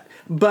 Yeah.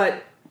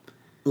 But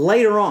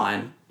later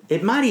on,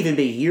 it might even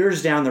be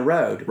years down the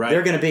road. Right.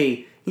 They're going to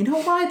be, you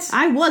know what?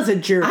 I was a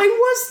jerk. I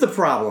was the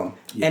problem.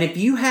 Yeah. And if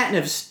you hadn't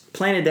have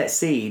planted that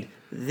seed,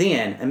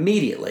 then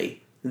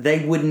immediately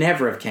they would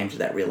never have came to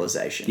that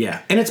realization.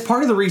 Yeah, and it's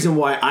part of the reason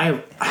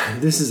why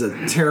this is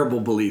a terrible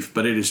belief,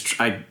 but it is.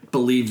 I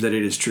believe that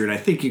it is true, and I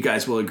think you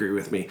guys will agree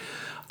with me.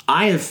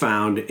 I have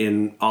found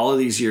in all of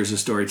these years of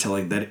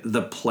storytelling that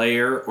the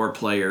player or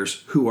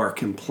players who are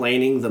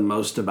complaining the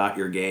most about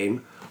your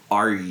game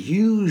are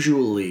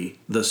usually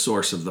the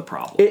source of the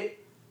problem.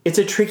 It's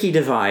a tricky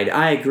divide.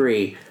 I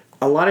agree.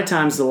 A lot of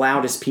times the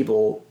loudest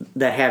people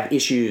that have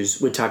issues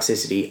with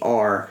toxicity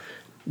are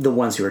the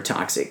ones who are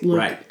toxic. Look,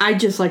 right. I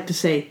just like to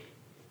say,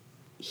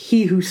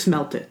 he who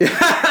smelt it.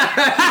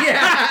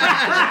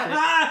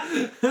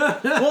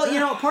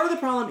 Well, part of the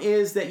problem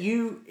is that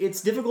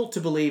it's difficult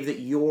to believe that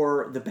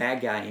you're the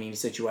bad guy in any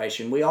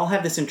situation. We all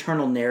have this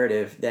internal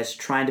narrative that's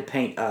trying to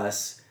paint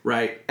us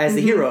Right. as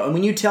the hero. And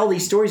when you tell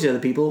these stories to other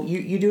people,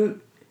 you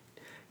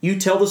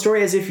tell the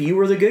story as if you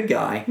were the good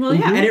guy. Well,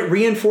 yeah. And it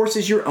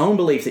reinforces your own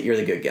belief that you're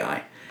the good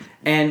guy.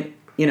 And,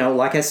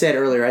 like I said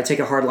earlier, I take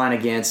a hard line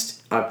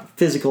against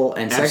physical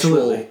and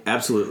sexual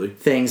Absolutely.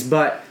 things.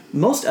 But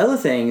most other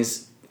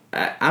things,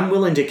 I'm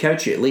willing to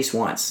coach you at least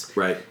once.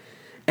 Right.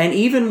 And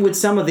even with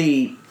some of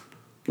the,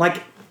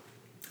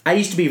 I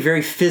used to be a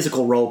very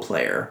physical role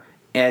player,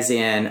 as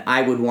in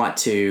I would want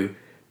to,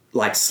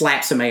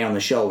 slap somebody on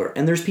the shoulder.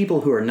 And there's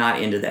people who are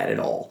not into that at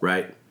all.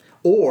 Right.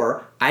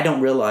 Or I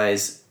don't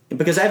realize,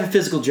 because I have a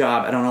physical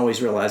job, I don't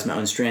always realize my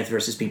own strength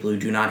versus people who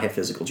do not have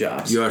physical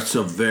jobs. You are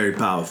so very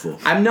powerful.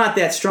 I'm not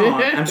that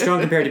strong. I'm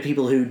strong compared to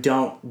people who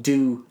don't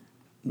do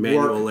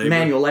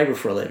manual labor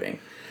for a living.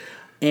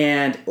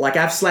 And,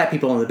 I've slapped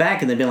people on the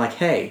back and they've been like,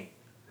 hey,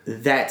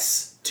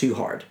 that's too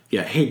hard.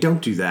 Yeah, hey,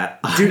 don't do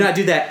that. Do not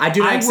do that. I do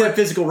not accept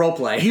physical role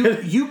play.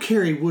 You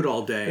carry wood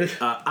all day.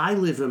 I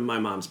live in my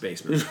mom's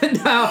basement.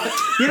 No,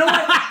 you know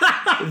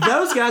what?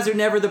 Those guys are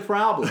never the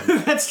problem.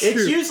 That's true.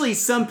 It's usually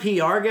some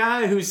PR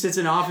guy who sits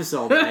in office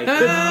all day.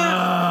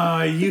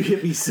 You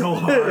hit me so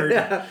hard.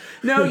 Yeah.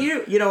 No,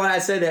 you know what, I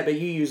say that, but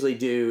you usually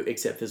do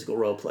accept physical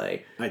role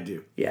play. I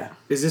do. Yeah.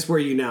 Is this where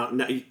you now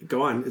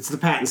go on? It's the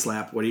patent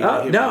slap. What are you going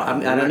to hit? No,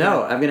 I don't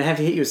know. I'm going to have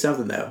to hit you with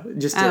something, though.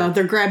 Just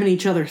they're grabbing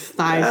each other's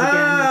thighs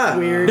again. That's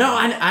weird. No,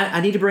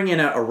 I need to bring in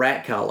a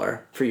rat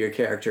collar for your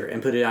character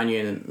and put it on you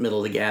in the middle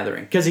of the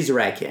gathering. Because he's a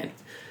ratkin.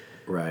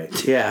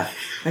 Right. Yeah.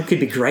 That could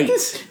be great.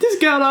 This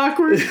got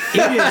awkward. It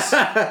is.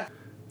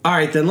 All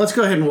right, then let's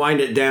go ahead and wind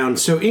it down.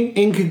 So,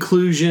 in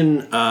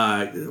conclusion,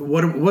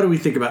 what do we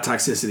think about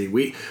toxicity?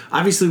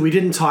 We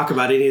didn't talk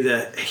about any of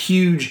the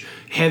huge,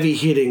 heavy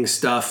hitting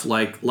stuff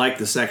like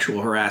the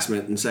sexual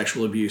harassment and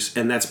sexual abuse,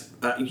 and that's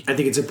I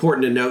think it's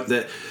important to note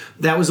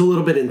that was a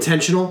little bit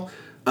intentional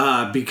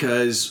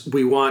because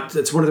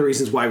that's one of the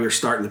reasons why we're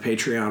starting the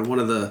Patreon. One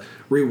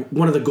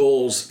of the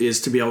goals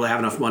is to be able to have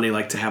enough money,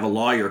 to have a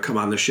lawyer come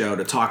on the show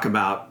to talk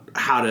about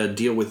how to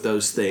deal with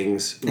those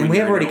things. And we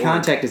have already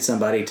contacted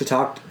somebody to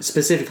talk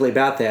specifically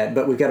about that,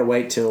 but we've got to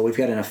wait till we've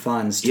got enough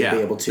funds to be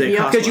able to.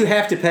 Because you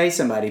have to pay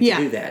somebody to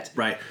do that.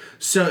 Right.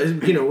 So,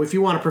 if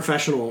you want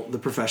the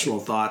professional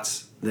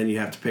thoughts, then you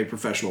have to pay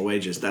professional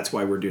wages. That's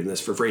why we're doing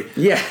this for free.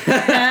 Yeah.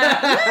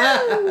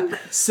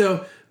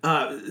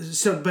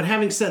 But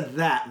having said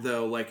that,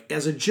 though,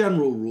 as a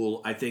general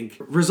rule, I think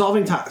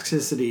resolving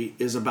toxicity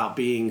is about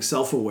being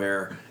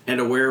self-aware and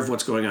aware of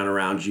what's going on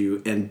around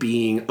you and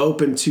being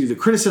open to the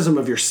criticism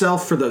of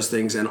yourself for those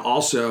things and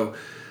also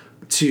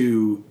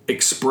to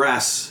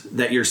express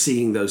that you're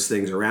seeing those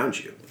things around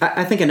you.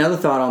 I think another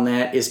thought on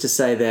that is to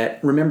say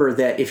that remember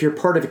that if you're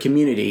part of a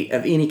community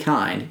of any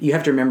kind, you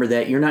have to remember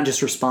that you're not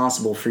just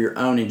responsible for your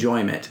own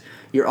enjoyment.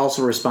 You're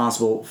also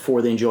responsible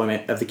for the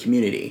enjoyment of the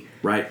community.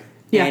 Right.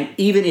 Yeah. And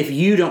even if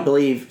you don't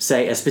believe,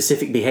 say, a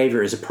specific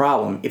behavior is a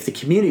problem, if the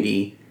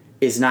community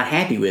is not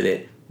happy with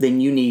it,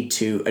 then you need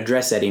to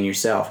address that in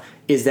yourself.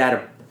 Is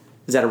that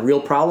a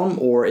real problem,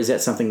 or is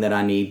that something that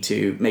I need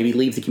to maybe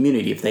leave the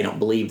community if they don't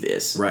believe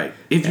this? Right.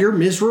 If you're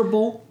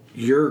miserable,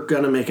 you're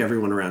going to make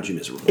everyone around you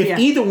miserable. If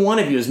either one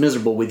of you is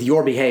miserable with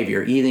your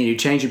behavior, you either need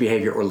to change your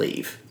behavior or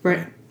leave.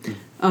 Right.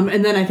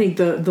 And then I think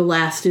the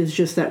last is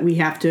just that we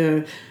have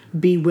to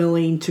be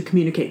willing to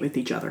communicate with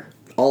each other.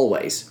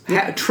 Always.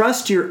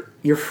 Trust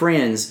your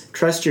friends,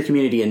 trust your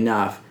community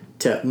enough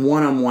to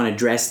one-on-one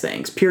address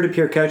things.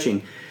 Peer-to-peer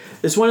coaching.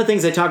 It's one of the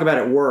things they talk about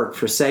at work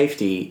for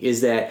safety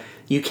is that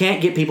you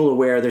can't get people to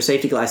wear their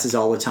safety glasses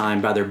all the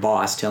time by their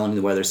boss telling them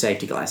to wear their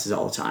safety glasses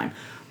all the time.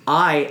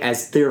 I,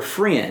 as their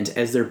friend,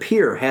 as their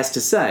peer, has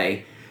to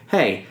say,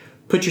 hey,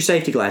 put your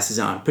safety glasses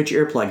on, put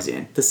your earplugs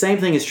in. The same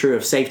thing is true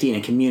of safety in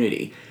a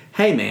community.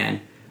 Hey,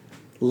 man,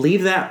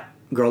 leave that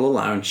girl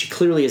alone. She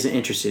clearly isn't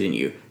interested in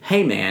you.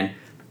 Hey, man,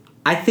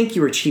 I think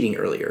you were cheating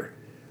earlier.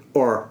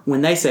 Or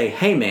when they say,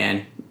 hey,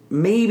 man,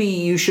 maybe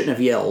you shouldn't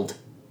have yelled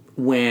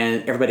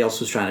when everybody else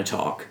was trying to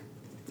talk.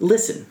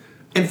 Listen.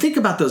 And think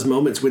about those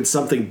moments when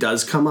something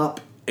does come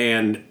up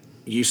and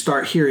you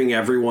start hearing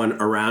everyone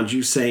around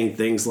you saying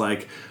things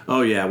like,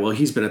 "Oh yeah, well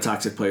he's been a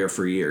toxic player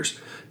for years."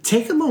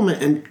 Take a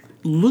moment and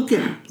look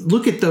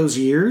at those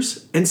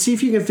years and see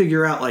if you can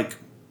figure out, like,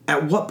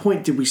 at what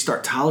point did we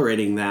start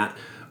tolerating that?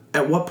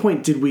 At what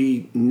point did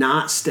we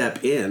not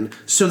step in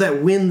so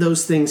that when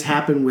those things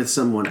happen with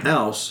someone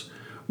else,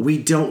 we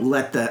don't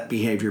let that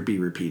behavior be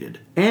repeated?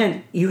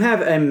 And you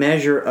have a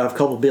measure of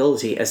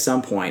culpability at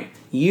some point.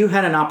 You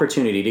had an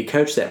opportunity to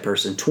coach that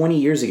person 20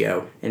 years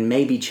ago and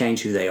maybe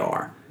change who they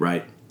are.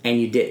 Right.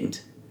 And you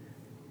didn't.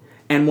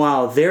 And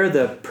while they're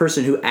the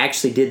person who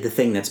actually did the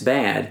thing that's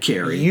bad,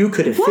 Carrie. you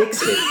could have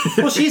fixed it.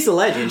 Well, she's the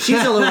legend.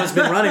 She's the only one who's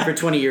been running for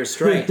 20 years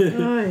straight.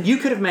 You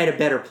could have made a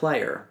better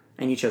player,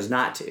 and you chose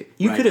not to.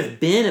 You could have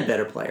been a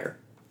better player,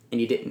 and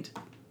you didn't.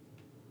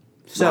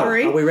 So,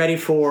 Sorry. are we ready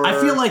for...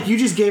 I feel like you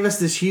just gave us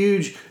this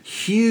huge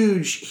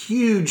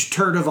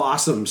turd of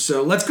awesome.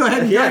 So let's go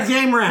ahead and Yes. go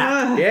game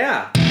wrap.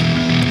 Yeah.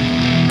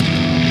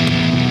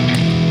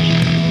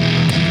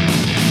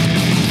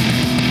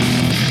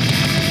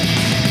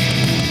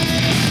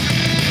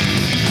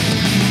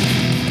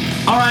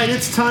 All right,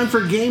 it's time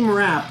for game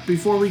wrap.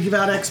 Before we give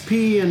out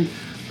XP and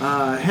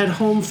head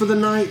home for the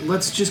night,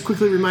 let's just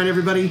quickly remind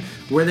everybody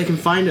where they can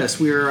find us.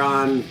 We are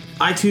on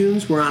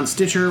iTunes, we're on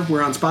Stitcher,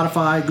 we're on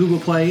Spotify, Google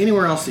Play,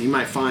 anywhere else that you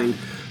might find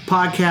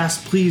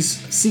podcasts. Please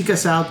seek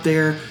us out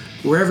there.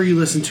 Wherever you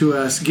listen to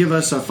us, give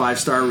us a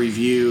 5-star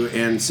review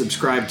and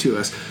subscribe to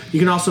us. You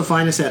can also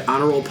find us at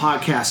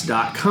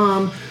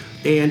honorrollpodcast.com.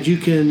 And you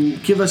can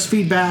give us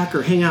feedback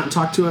or hang out and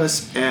talk to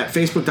us at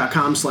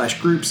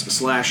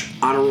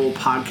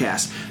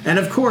facebook.com/groups/honorrollpodcast. And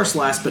of course,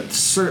 last but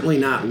certainly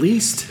not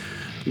least,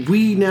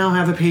 we now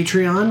have a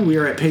Patreon. We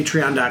are at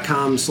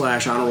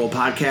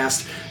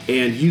patreon.com/honorrollpodcast.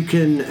 And you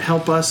can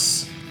help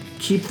us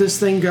keep this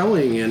thing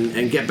going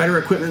and get better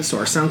equipment so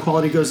our sound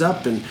quality goes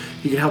up. And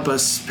you can help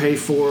us pay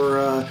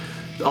for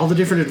all the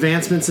different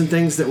advancements and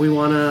things that we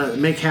want to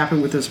make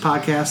happen with this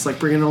podcast, like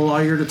bringing a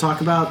lawyer to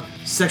talk about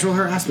sexual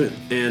harassment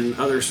and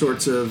other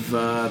sorts of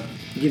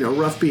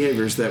rough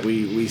behaviors that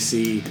we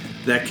see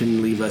that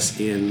can leave us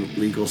in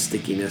legal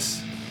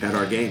stickiness at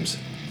our games.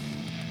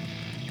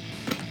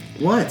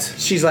 What?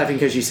 She's laughing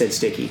because you said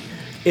sticky.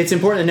 It's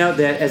important to note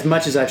that as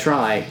much as I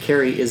try,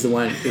 Carrie is the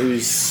one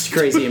who's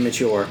crazy and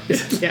mature.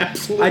 Yeah.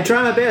 I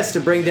try my best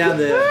to bring down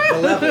the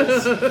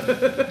levels.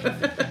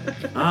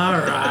 All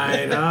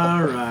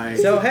right.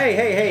 So,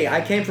 hey,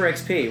 I came for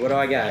XP. What do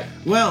I got?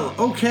 Well,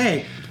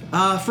 okay.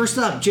 First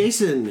up,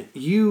 Jason,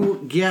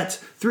 you get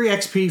 3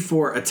 XP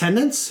for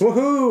attendance.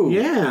 Woohoo!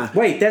 Yeah.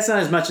 Wait, that's not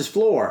as much as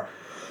floor.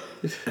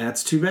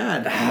 That's too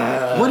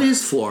bad. What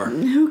is floor?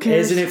 Who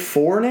cares? Isn't it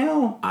 4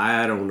 now?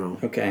 I don't know.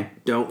 Okay.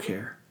 Don't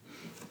care.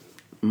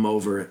 I'm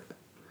over it.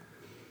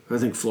 I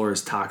think floor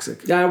is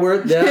toxic.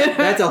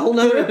 That's a whole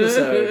nother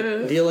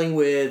episode dealing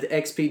with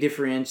XP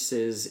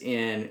differences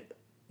in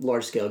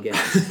large-scale games.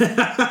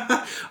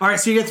 All right,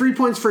 so you get 3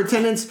 points for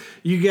attendance.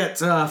 You get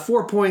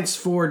 4 points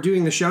for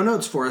doing the show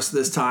notes for us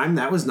this time.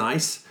 That was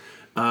nice.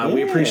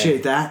 We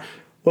appreciate that.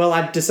 Well,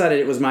 I decided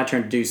it was my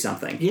turn to do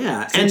something.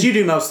 Yeah. Since you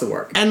do most of the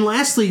work. And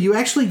lastly, you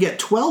actually get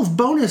 12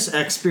 bonus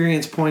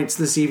experience points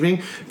this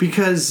evening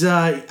because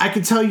I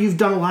can tell you've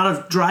done a lot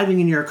of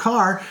driving in your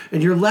car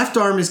and your left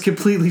arm is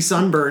completely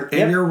sunburnt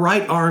and your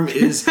right arm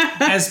is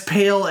as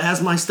pale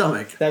as my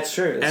stomach. That's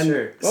true. That's And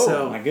true. Oh,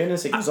 so- my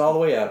goodness. It goes all the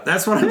way up.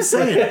 That's what I'm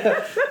saying.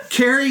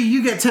 Carrie,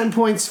 you get 10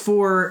 points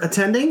for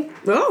attending.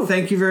 Oh.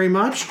 Thank you very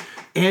much.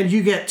 And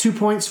you get 2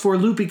 points for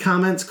loopy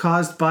comments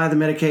caused by the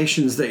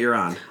medications that you're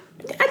on.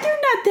 They're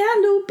not that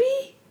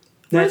loopy.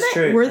 That's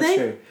true. Were That's they?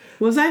 true.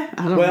 Was I? I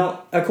don't know.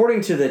 Well,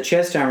 according to the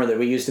chess timer that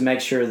we use to make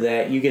sure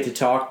that you get to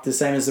talk the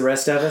same as the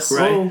rest of us,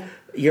 Right.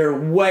 you're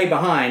way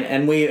behind,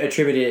 and we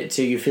attributed it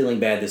to you feeling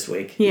bad this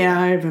week. Yeah,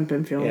 I haven't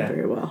been feeling Yeah.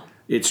 very well.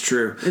 It's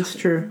true. It's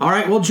true. All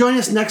right, well, join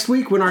us next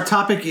week when our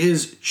topic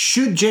is,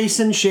 should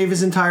Jason shave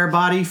his entire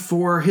body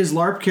for his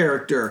LARP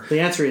character? The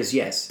answer is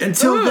yes.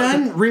 Until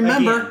then,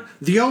 remember, Again.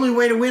 the only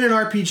way to win an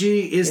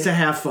RPG is to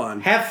have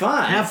fun. Have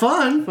fun. Have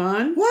fun?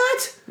 Fun?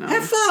 What? No.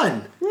 Have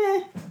fun.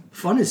 Eh.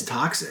 Fun is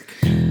toxic.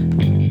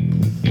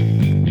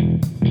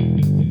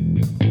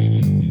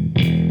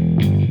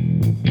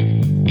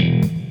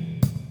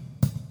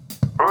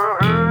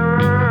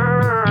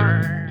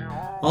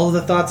 All of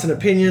the thoughts and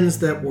opinions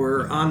that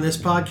were on this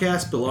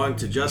podcast belong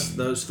to just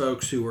those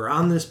folks who were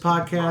on this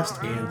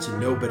podcast and to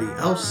nobody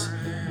else.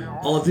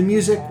 All of the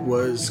music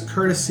was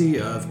courtesy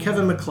of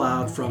Kevin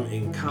MacLeod from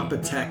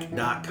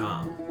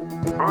Incompetech.com.